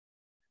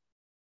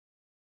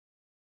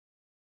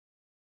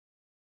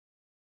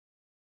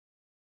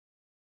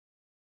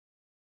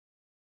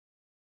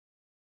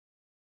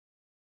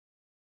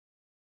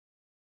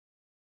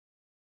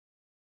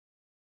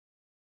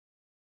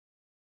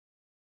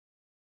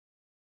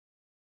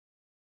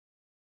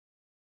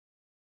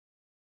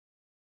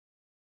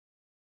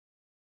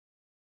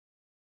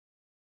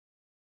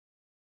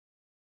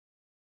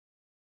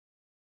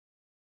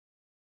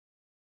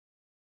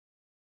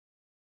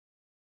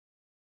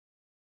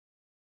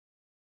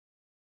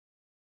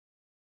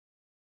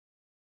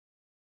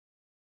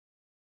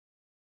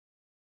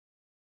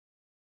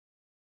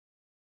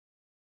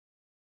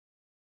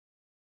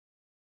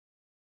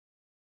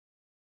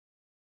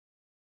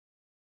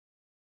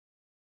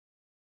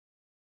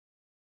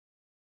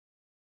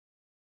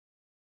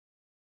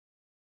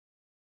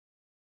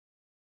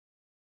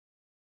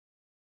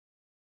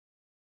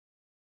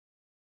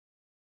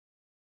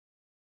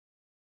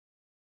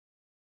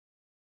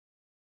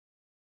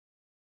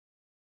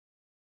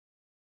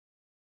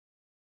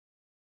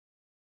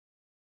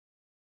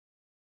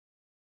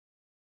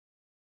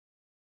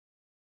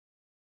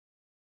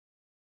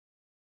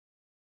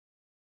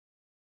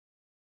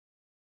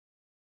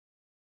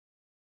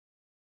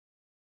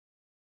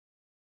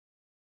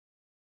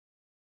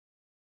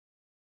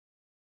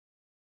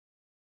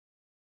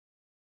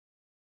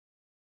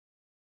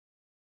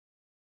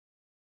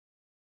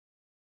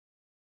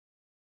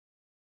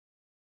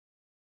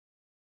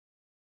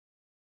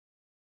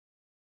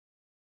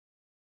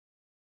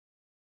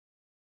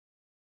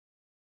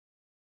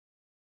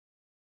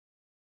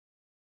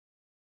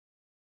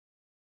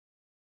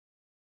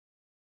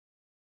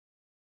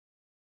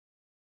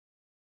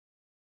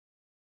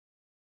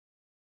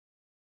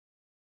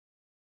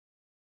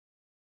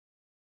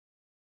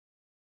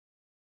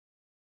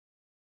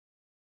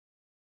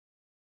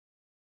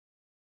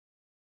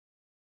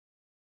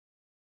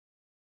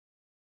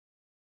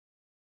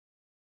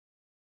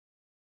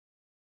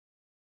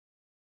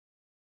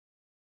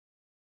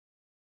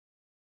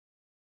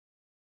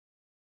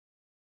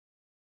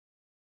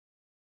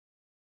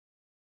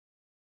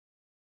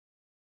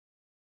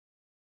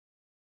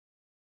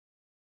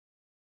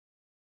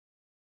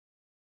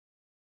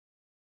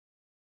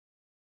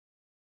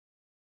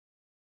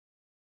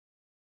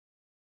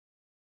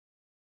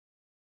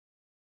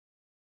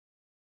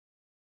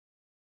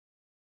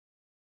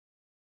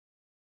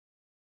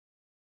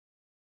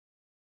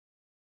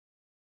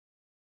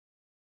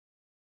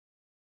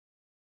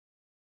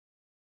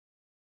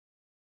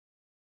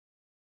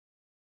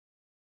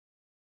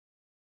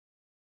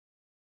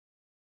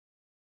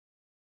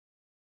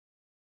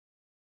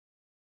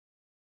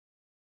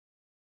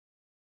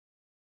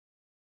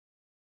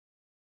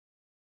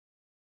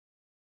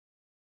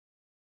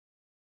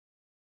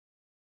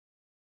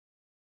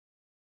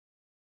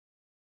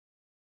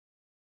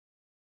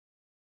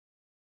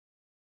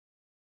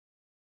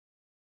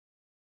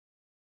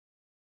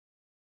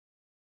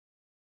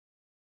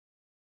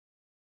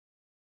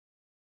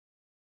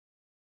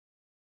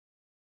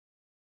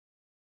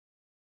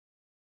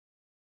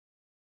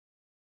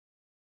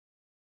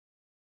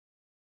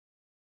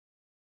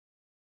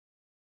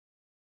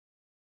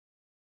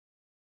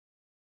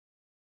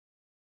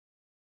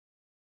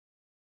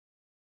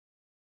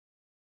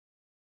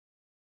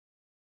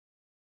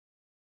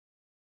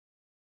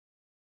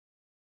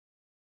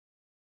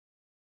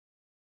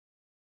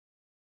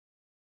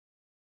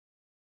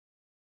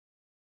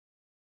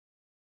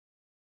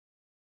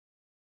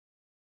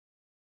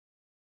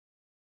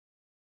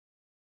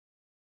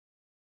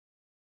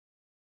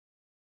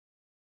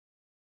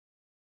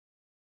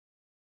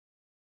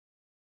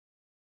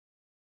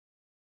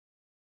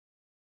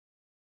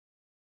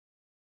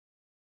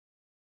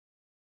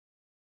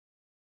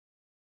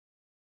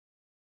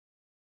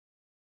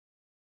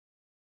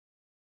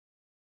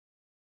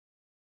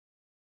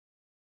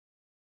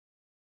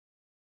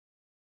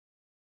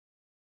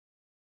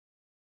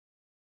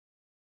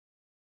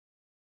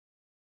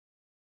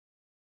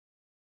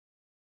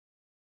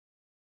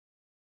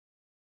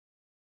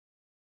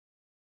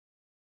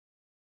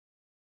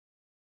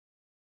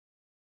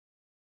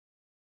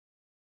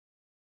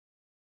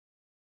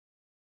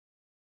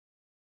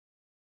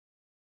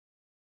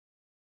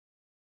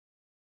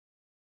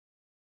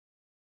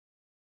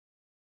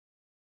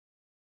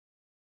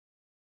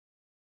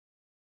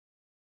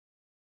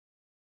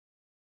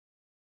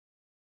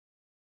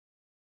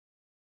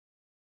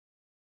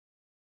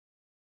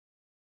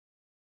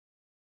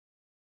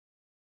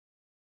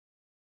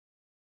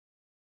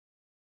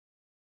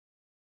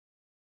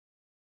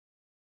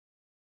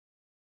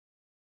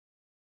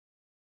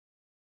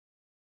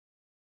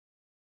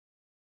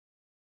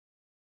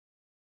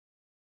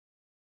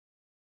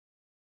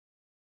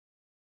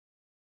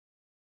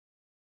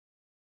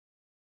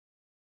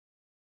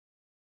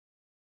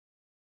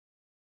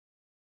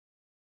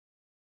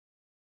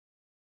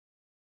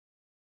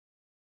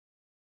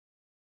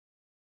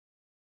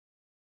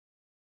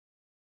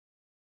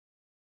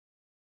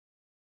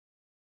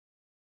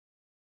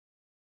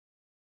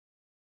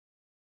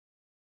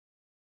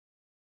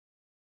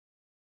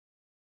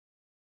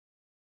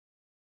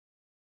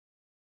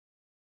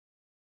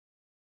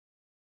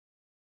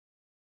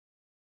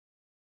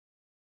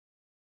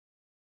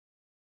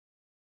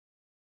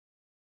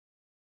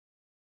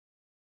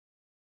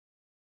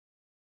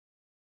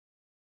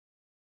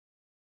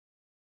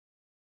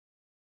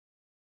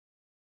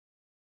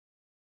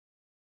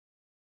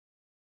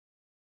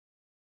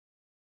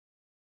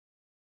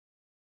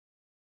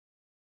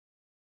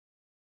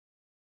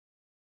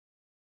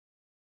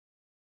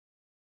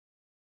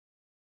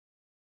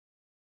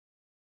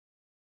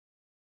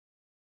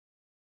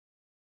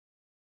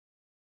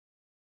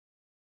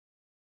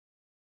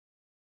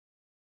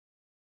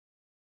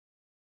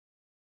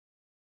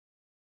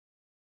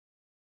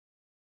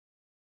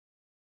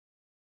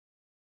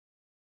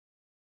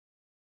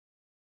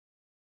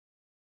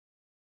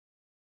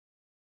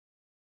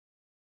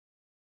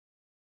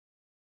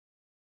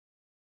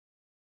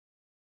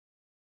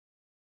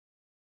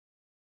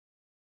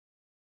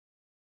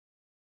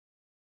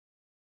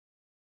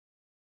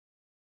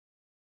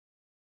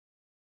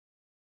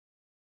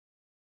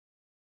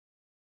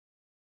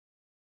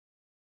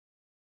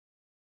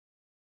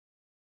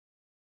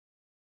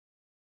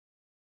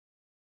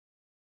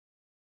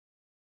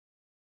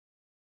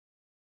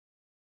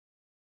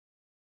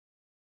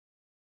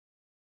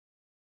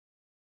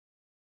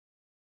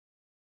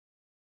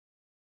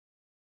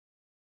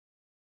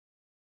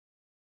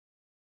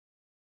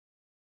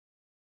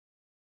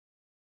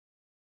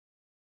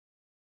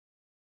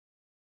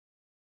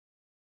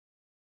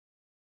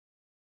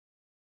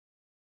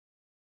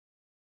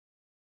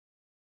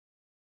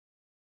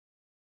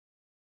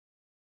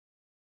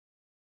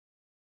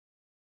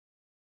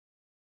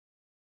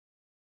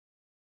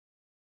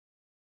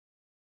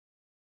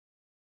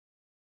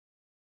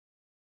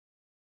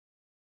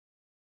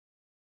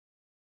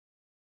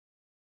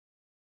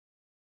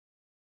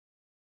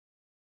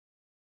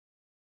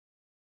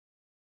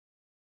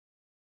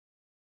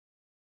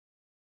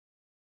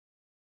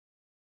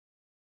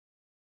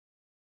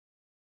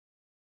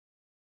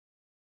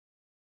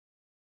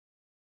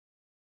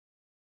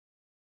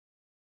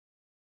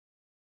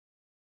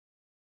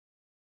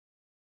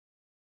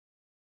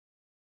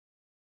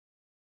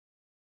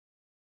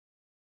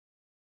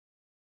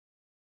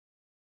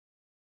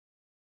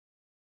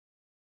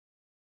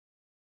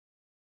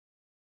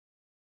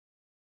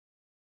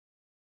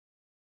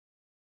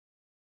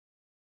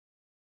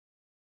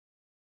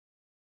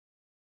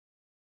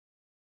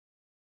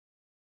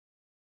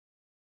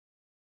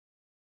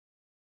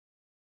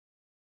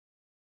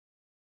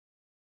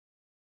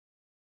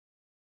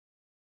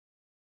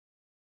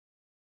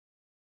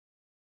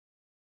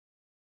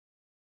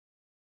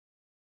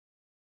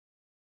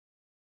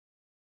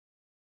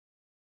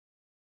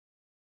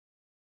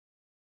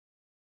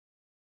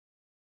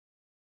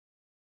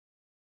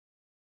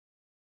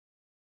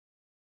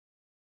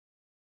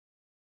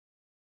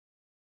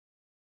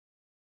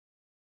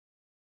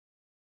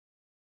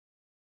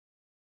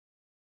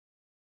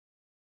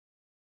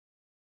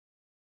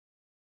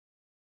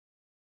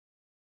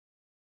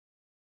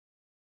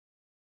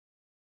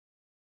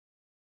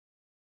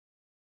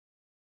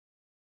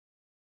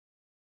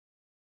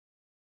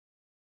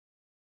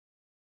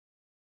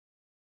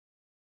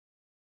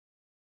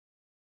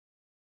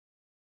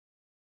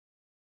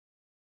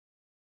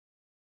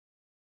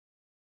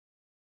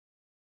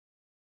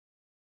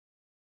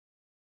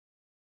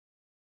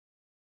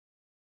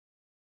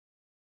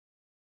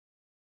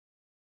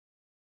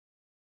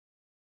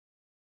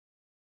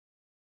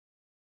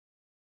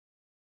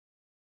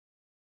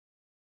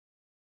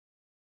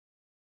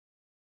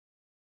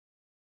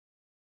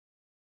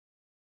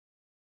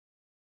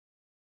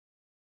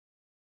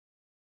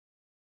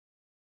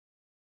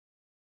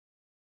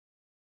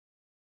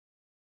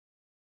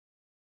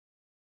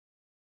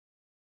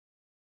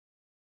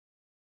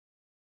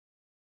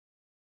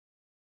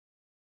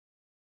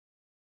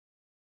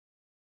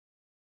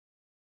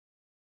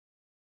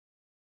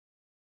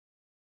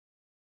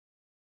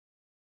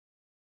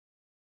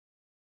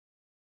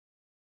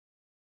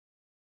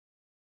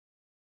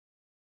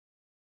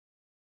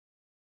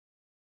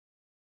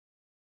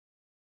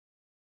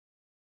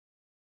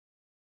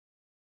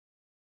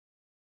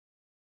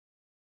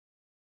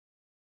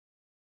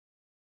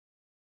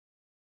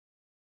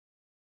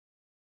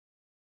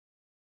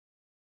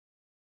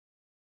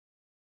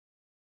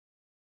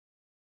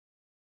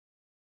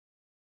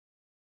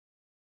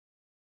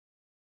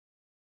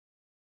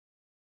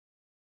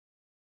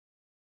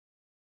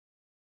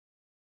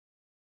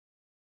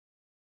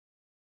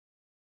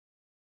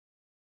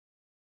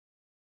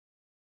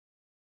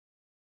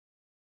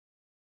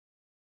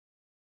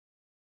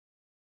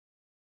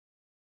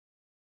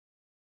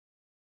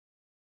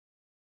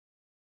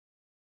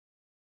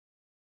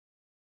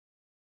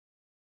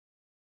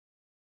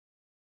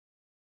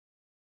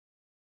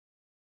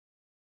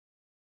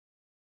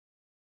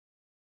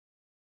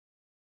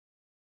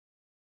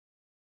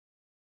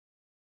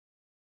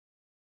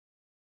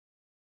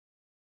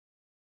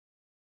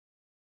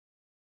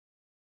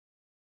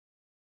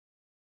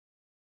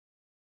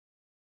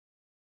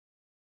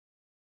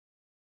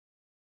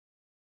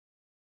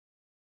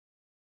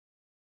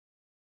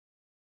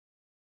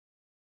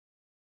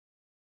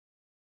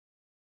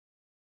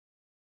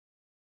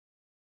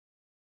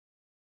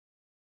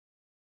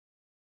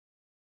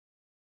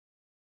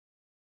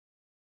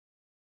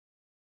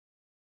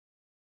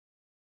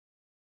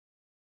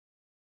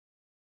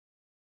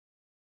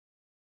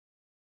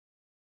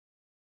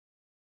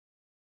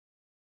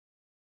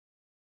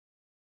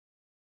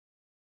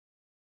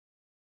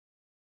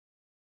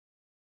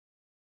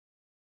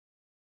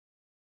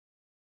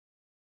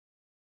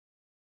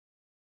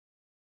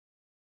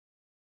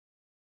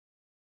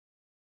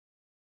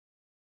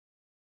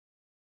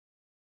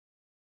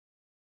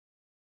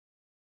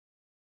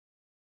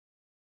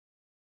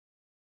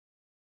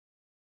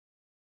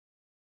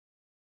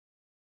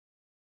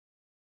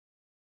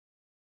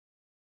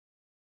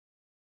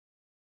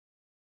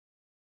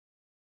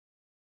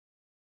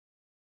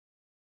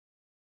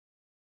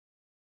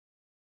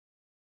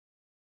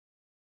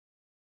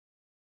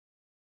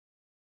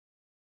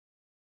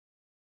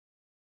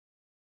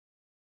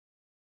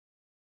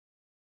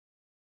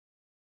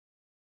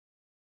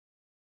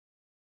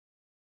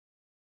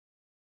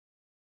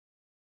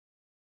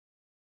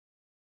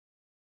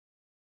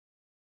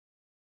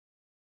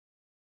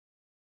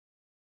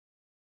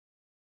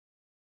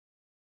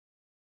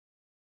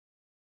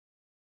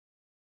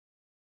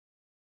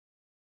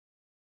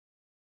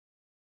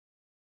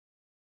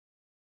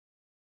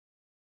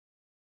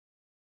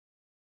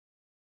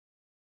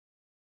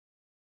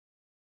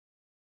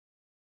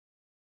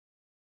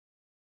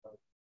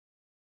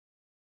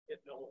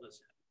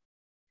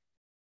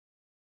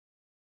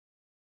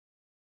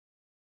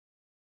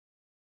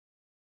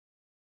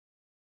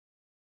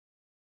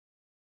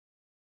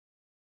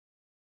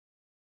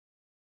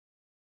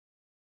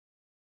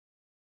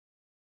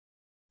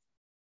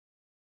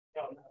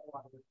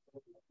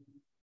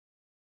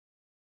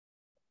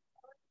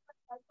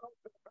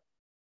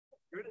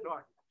 Good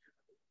talk.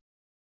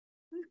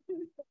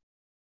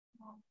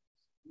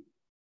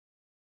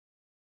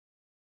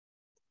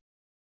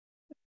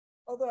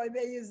 Although I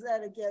may use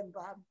that again,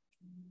 Bob.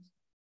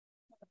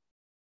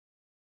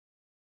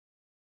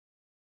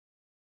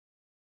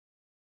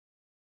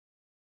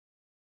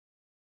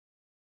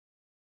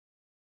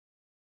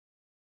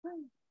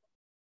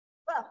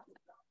 Well,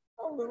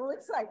 a little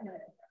excitement.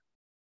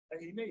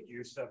 He made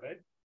use of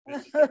it.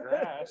 This is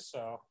grass,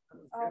 so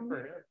good for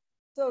him.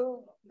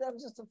 So that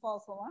was just a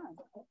false alarm.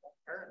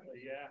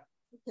 Apparently, yeah.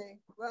 Okay,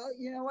 well,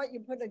 you know what? You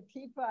put a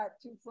teapot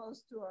too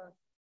close to a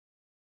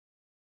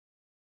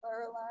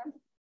fire alarm.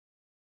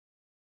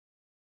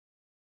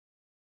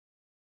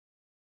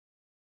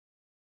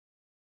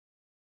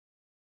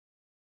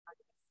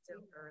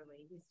 Still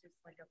early. He's just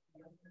like a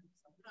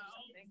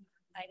something.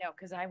 I know,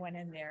 because I went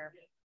in there.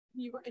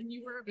 You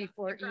were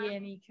before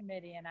E&E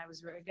committee, and I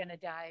was going to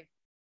dive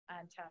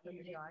on top of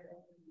the dog.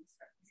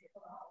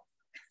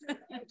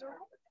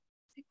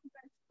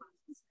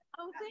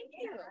 Oh, thank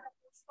you.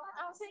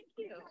 Oh, thank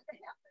you.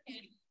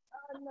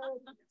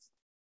 No,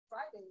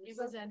 Friday. It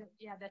was in,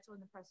 yeah, that's when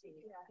the press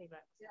release came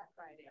out. Yeah,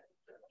 Friday.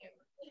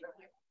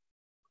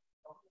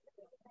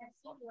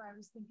 I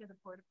was thinking of the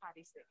porta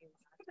potties that you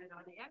I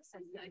know the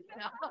accent.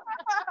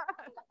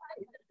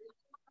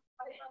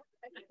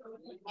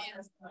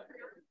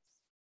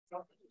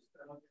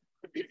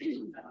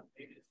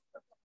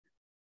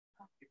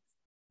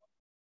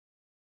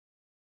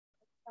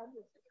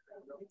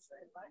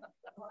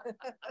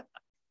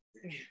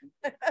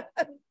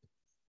 At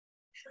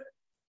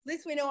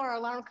least we know our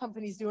alarm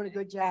company's doing a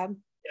good job.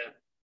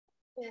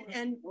 Yeah.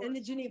 And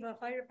the Geneva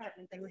Fire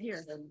Department, they were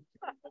here.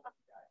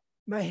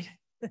 Right.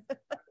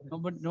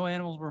 No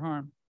animals were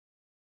harmed.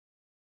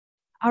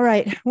 All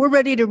right, we're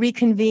ready to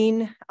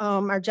reconvene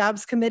our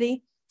jobs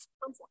committee.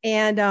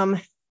 And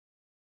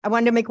I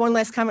wanted to make one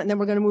last comment, and then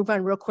we're going to move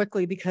on real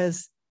quickly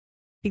because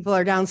people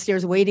are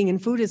downstairs waiting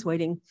and food is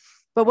waiting.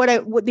 But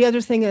what the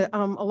other thing,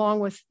 along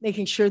with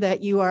making sure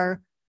that you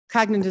are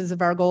cognizant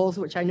of our goals,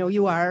 which I know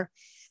you are,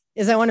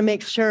 is I want to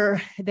make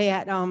sure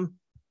that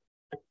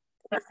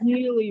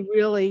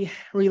really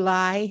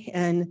rely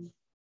and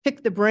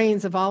pick the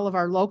brains of all of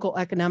our local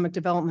economic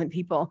development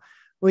people.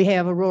 We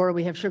have Aurora,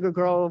 we have Sugar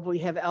Grove, we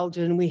have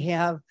Elgin, we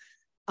have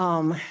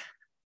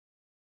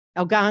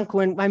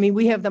Algonquin. I mean,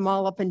 we have them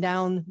all up and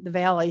down the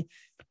valley,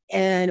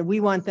 and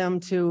we want them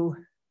to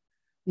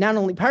not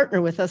only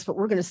partner with us, but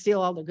we're going to steal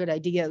all the good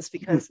ideas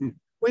because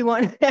we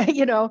want,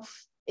 you know,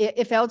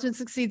 if Elgin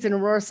succeeds and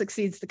Aurora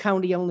succeeds, the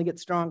county only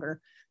gets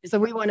stronger. So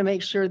we want to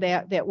make sure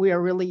that we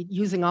are really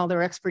using all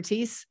their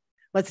expertise.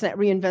 Let's not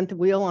reinvent the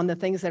wheel on the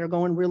things that are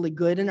going really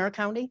good in our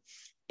county.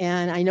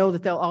 And I know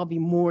that they'll all be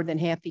more than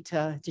happy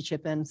to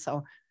chip in. So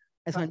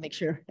I just want to make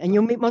sure. And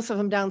you'll meet most of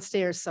them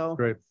downstairs. So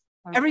Great.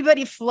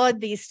 Everybody flood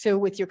these two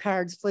with your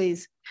cards,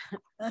 please.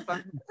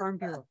 Farm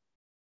Bureau.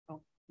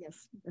 Oh,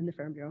 yes, in the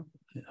Farm Bureau.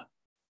 Yeah.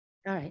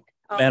 All right.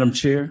 Madam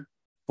Chair,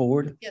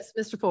 Ford. Yes,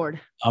 Mr. Ford.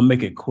 I'll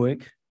make it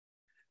quick.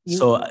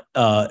 So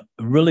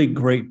really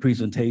great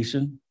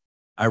presentation.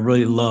 I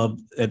really love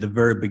at the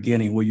very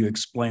beginning where you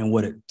explain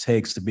what it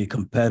takes to be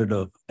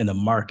competitive in the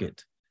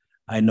market.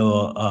 I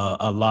know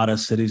a lot of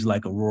cities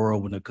like Aurora,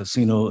 when the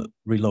casino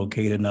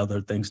relocated and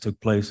other things took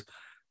place,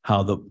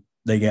 how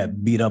they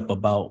got beat up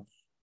about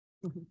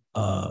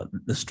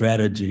the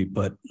strategy,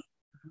 but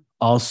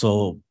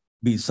also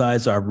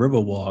besides our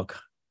Riverwalk,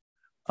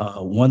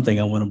 one thing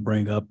I want to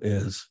bring up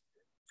is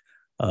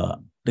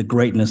the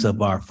greatness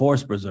of our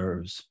forest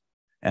preserves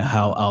and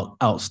how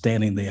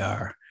outstanding they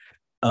are.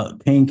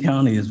 Kane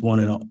County is one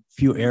of the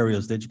few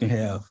areas that you can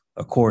have.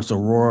 Of course,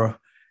 Aurora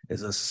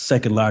is the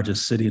second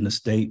largest city in the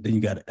state. Then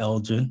you got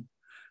Elgin.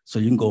 So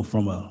you can go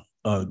from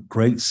a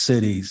great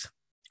cities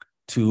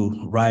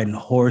to riding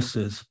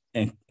horses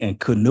and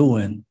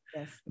canoeing.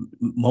 Yes.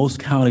 Most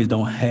counties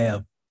don't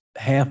have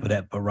half of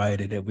that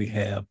variety that we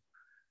have.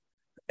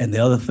 And the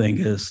other thing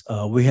is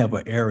we have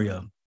an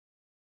area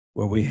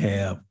where we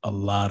have a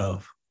lot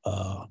of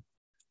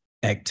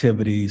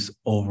activities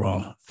over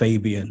on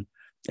Fabian.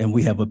 And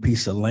we have a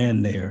piece of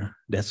land there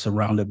that's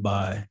surrounded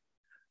by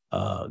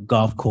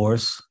golf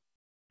course,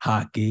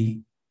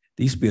 hockey.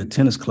 There used to be a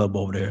tennis club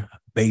over there,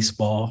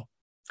 baseball,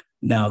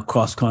 now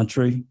cross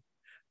country.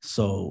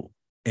 So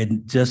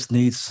it just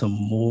needs some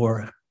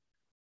more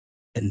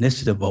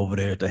initiative over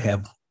there to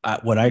have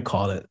what I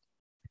call it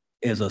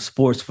is a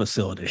sports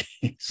facility.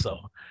 So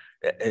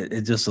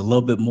it's just a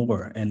little bit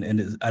more.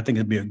 And I think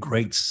it'd be a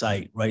great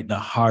site right in the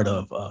heart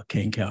of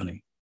Kane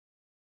County.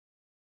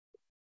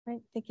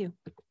 Right, thank you.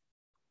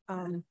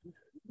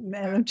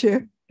 Madam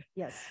Chair.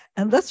 Yes.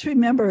 And let's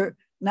remember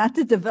not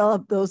to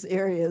develop those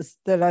areas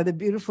that are the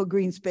beautiful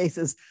green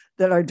spaces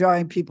that are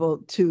drawing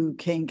people to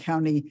Kane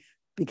County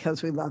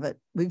because we love it.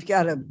 We've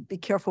got to be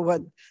careful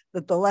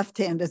that the left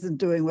hand isn't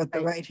doing what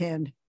the right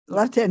hand, the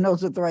left hand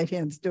knows what the right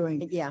hand's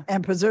doing. Yeah.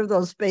 And preserve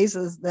those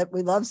spaces that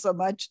we love so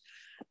much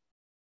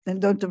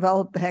and don't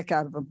develop the heck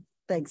out of them.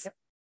 Thanks. Yep.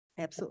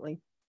 Absolutely.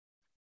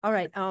 All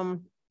right.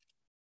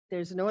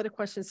 There's no other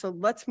questions. So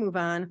let's move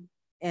on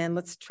and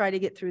let's try to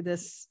get through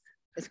this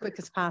as quick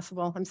as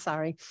possible. I'm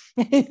sorry.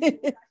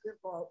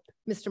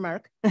 Mr.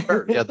 Mark.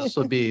 Sure. Yeah, this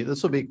will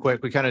be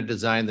quick. We kind of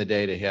designed the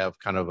day to have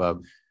kind of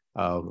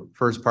a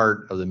first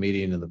part of the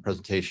meeting and the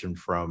presentation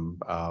from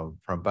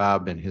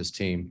Bob and his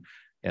team,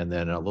 and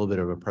then a little bit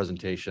of a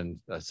presentation,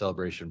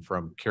 celebration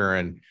from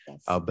Karen.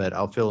 Yes. But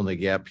I'll fill in the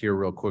gap here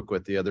real quick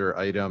with the other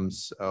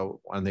items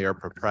on the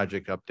ARPA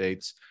project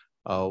updates.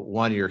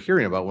 One, you're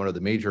hearing about one of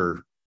the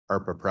major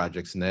ARPA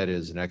projects, and that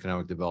is an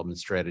economic development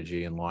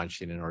strategy and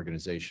launching an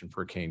organization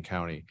for Kane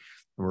County.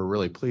 And we're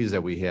really pleased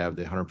that we have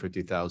the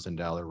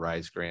 $150,000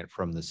 RISE grant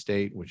from the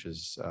state, which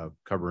is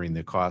covering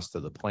the cost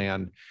of the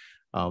plan.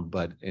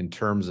 But in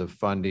terms of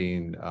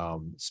funding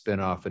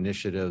spinoff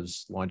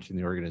initiatives, launching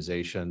the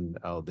organization,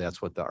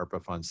 that's what the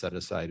ARPA fund set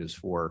aside is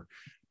for.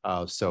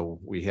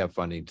 So we have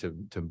funding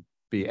to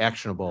be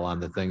actionable on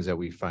the things that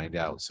we find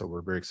out. So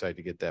we're very excited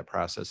to get that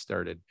process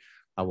started.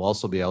 I will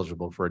also be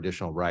eligible for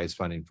additional RISE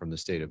funding from the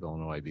state of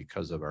Illinois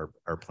because of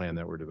our plan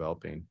that we're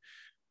developing.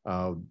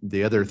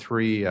 The other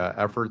three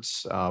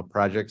efforts,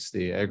 projects,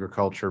 the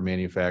agriculture,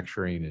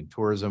 manufacturing, and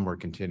tourism, we're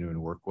continuing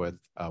to work with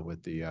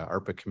the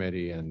ARPA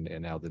committee and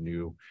now the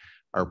new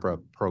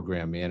ARPA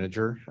program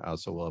manager.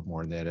 So we'll have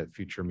more on that at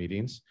future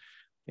meetings.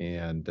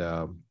 And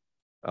I'll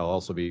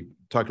also be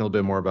talking a little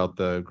bit more about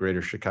the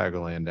Greater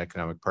Chicagoland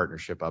Economic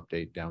Partnership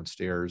update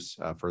downstairs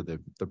for the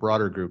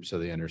broader group so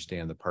they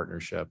understand the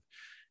partnership.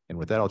 And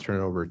with that, I'll turn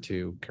it over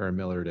to Karen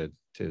Miller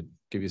to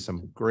give you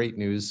some great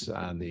news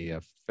on the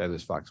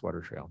Fabulous Fox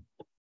Water Trail.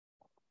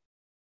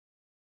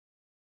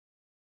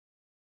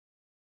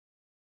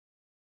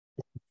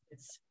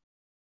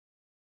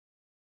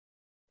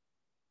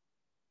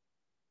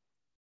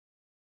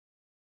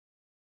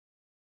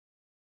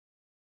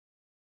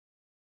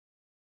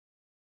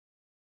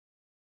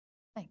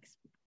 Thanks.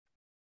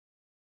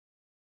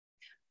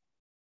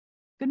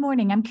 Good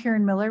morning. I'm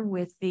Karen Miller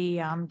with the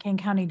Kane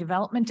County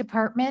Development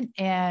Department,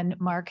 and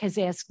Mark has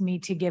asked me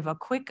to give a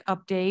quick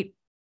update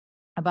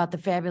about the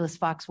Fabulous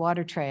Fox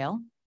Water Trail.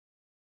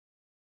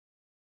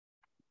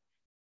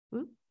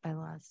 Oop,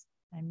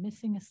 I'm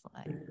missing a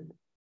slide.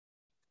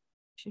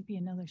 Should be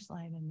another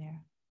slide in there.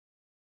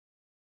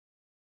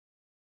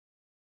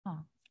 Oh.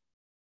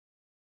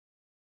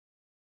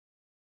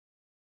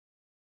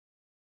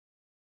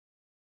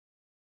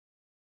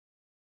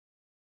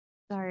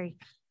 Sorry.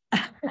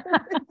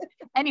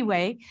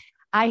 Anyway,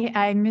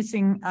 I'm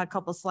missing a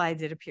couple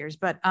slides, it appears,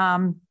 but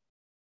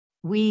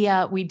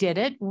we did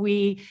it.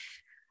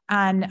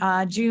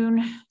 On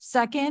June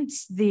 2nd,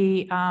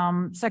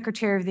 the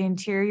Secretary of the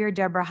Interior,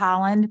 Deborah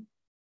Haaland,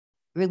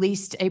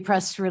 released a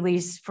press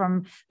release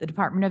from the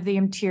Department of the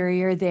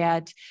Interior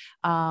that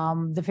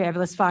the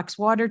Fabulous Fox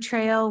Water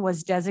Trail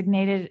was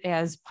designated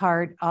as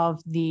part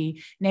of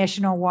the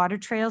National Water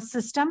Trail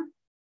System.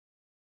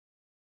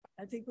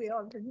 I think we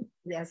all agree.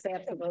 Yes,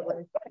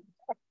 absolutely.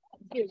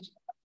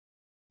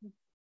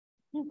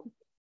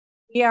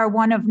 We are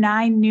one of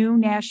 9 new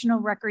national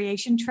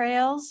recreation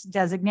trails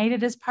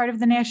designated as part of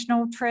the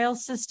National Trail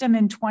System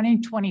in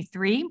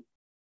 2023.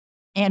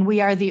 And we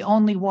are the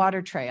only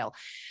water trail.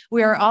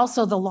 We are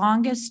also the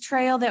longest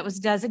trail that was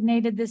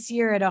designated this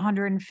year at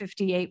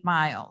 158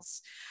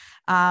 miles.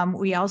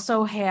 We are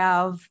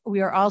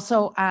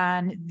also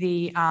on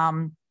the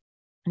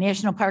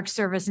National Park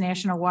Service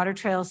National Water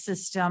Trail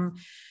System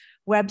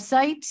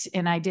website,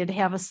 and I did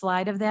have a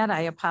slide of that.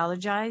 I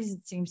apologize,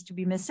 it seems to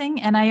be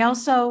missing. And I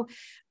also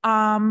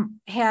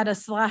had a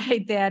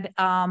slide that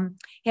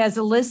has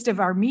a list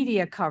of our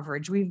media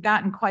coverage. We've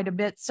gotten quite a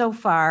bit so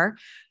far.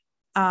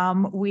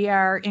 We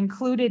are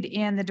included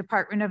in the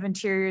Department of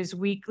Interior's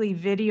weekly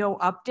video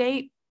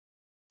update.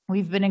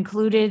 We've been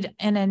included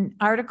in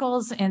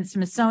articles in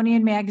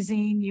Smithsonian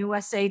Magazine,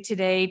 USA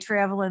Today,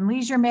 Travel and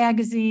Leisure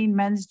Magazine,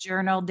 Men's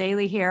Journal,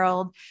 Daily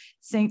Herald,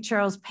 St.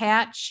 Charles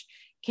Patch,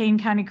 Kane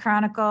County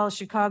Chronicle,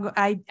 Chicago.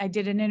 I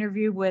did an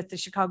interview with the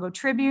Chicago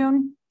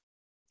Tribune,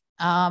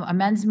 a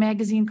men's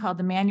magazine called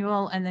The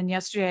Manual. And then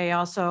yesterday I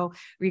also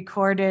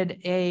recorded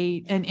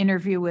an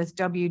interview with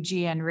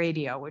WGN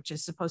Radio, which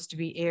is supposed to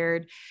be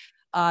aired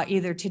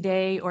either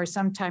today or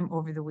sometime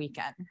over the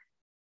weekend.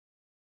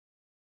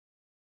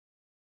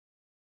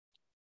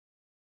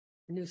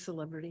 New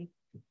celebrity.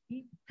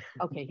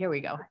 Okay, here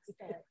we go.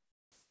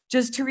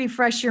 Just to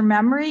refresh your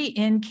memory,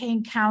 in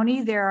Kane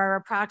County, there are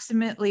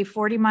approximately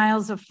 40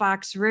 miles of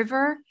Fox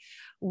River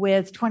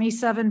with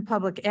 27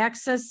 public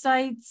access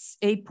sites,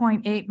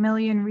 8.8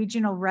 million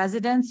regional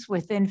residents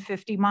within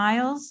 50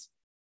 miles,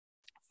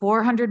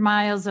 400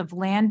 miles of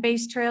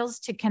land-based trails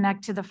to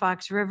connect to the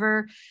Fox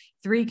River,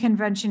 3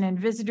 convention and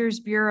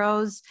visitors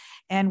bureaus,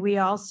 and we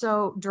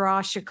also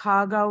draw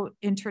Chicago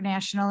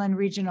international and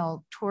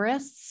regional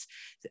tourists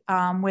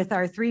with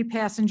our 3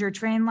 passenger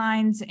train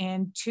lines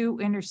and 2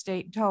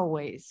 interstate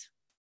tollways.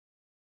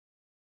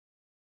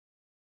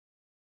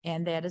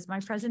 And that is my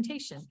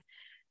presentation.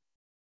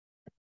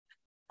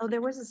 Oh,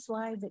 there was a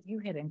slide that you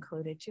had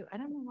included too. I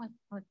don't know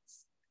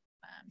what's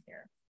on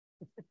here.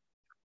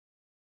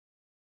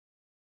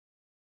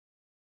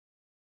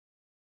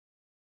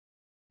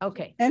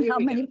 Okay. And here how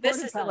we go. many This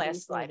porta is the last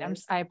potties slide. were there?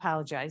 I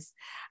apologize.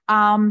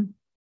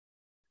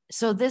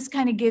 So this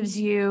kind of gives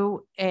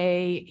you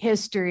a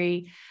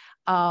history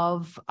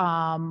of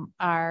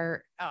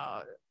our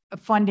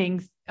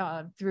funding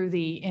through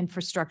the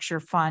infrastructure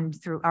fund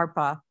through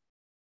ARPA.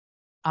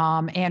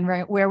 And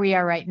where we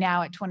are right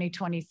now at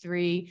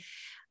 2023,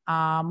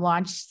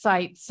 launch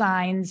site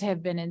signs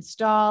have been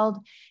installed,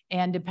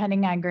 and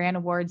depending on grant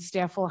awards,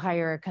 staff will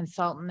hire a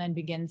consultant and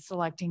begin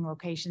selecting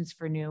locations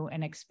for new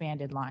and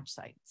expanded launch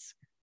sites.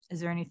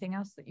 Is there anything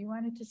else that you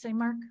wanted to say,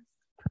 Mark?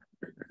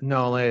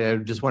 No, I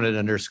just wanted to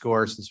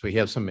underscore, since we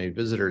have so many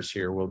visitors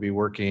here, we'll be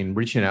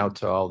reaching out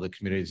to all the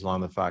communities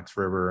along the Fox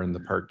River and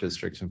the park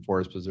districts and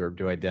Forest Preserve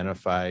to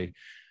identify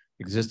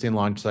existing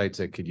launch sites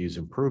that could use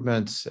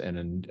improvements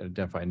and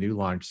identify new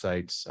launch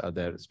sites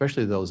that,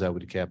 especially those that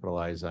would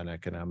capitalize on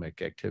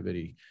economic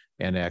activity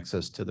and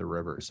access to the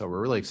river. So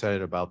we're really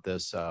excited about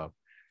this,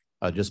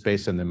 just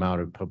based on the amount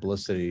of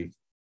publicity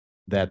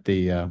that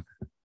and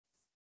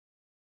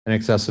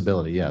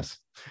accessibility, yes,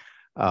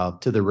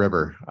 to the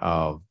river.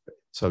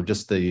 So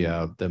just the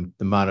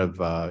amount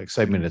of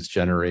excitement it's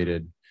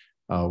generated,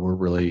 we're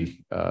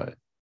really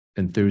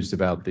enthused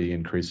about the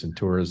increase in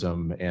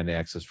tourism and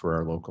access for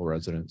our local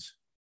residents.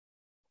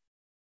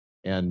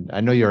 And I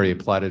know you already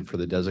applauded for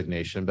the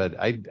designation, but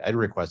I'd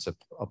request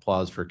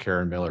applause for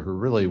Karen Miller, who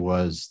really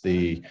was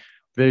the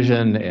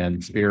vision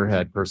and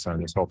spearhead person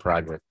on this whole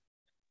project.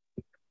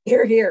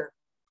 Here, here.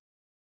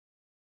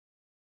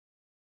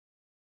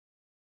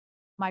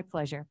 My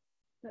pleasure.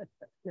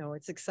 No,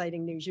 it's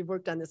exciting news. You've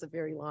worked on this a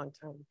very long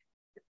time.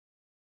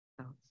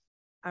 Oh.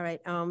 All right.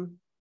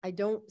 I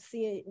don't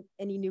see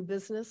any new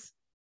business.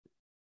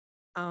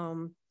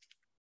 And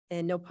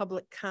no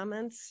public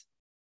comments.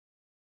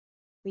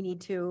 I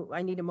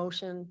need a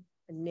motion,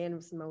 a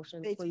unanimous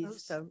motion, Bates please.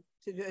 moves So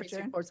to do place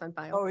adjourn? reports on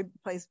file. Oh,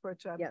 place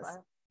reports on Yes.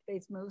 file.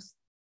 Bates moves.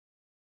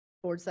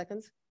 4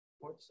 seconds.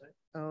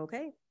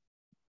 Okay.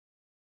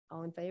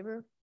 All in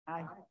favor?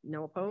 Aye.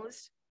 No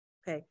opposed?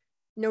 Okay.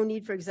 No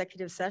need for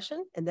executive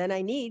session. And then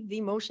I need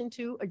the motion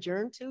to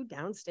adjourn to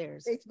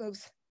downstairs. Bates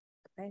moves.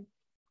 Okay.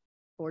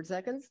 4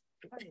 seconds.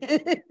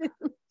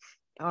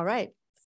 All right.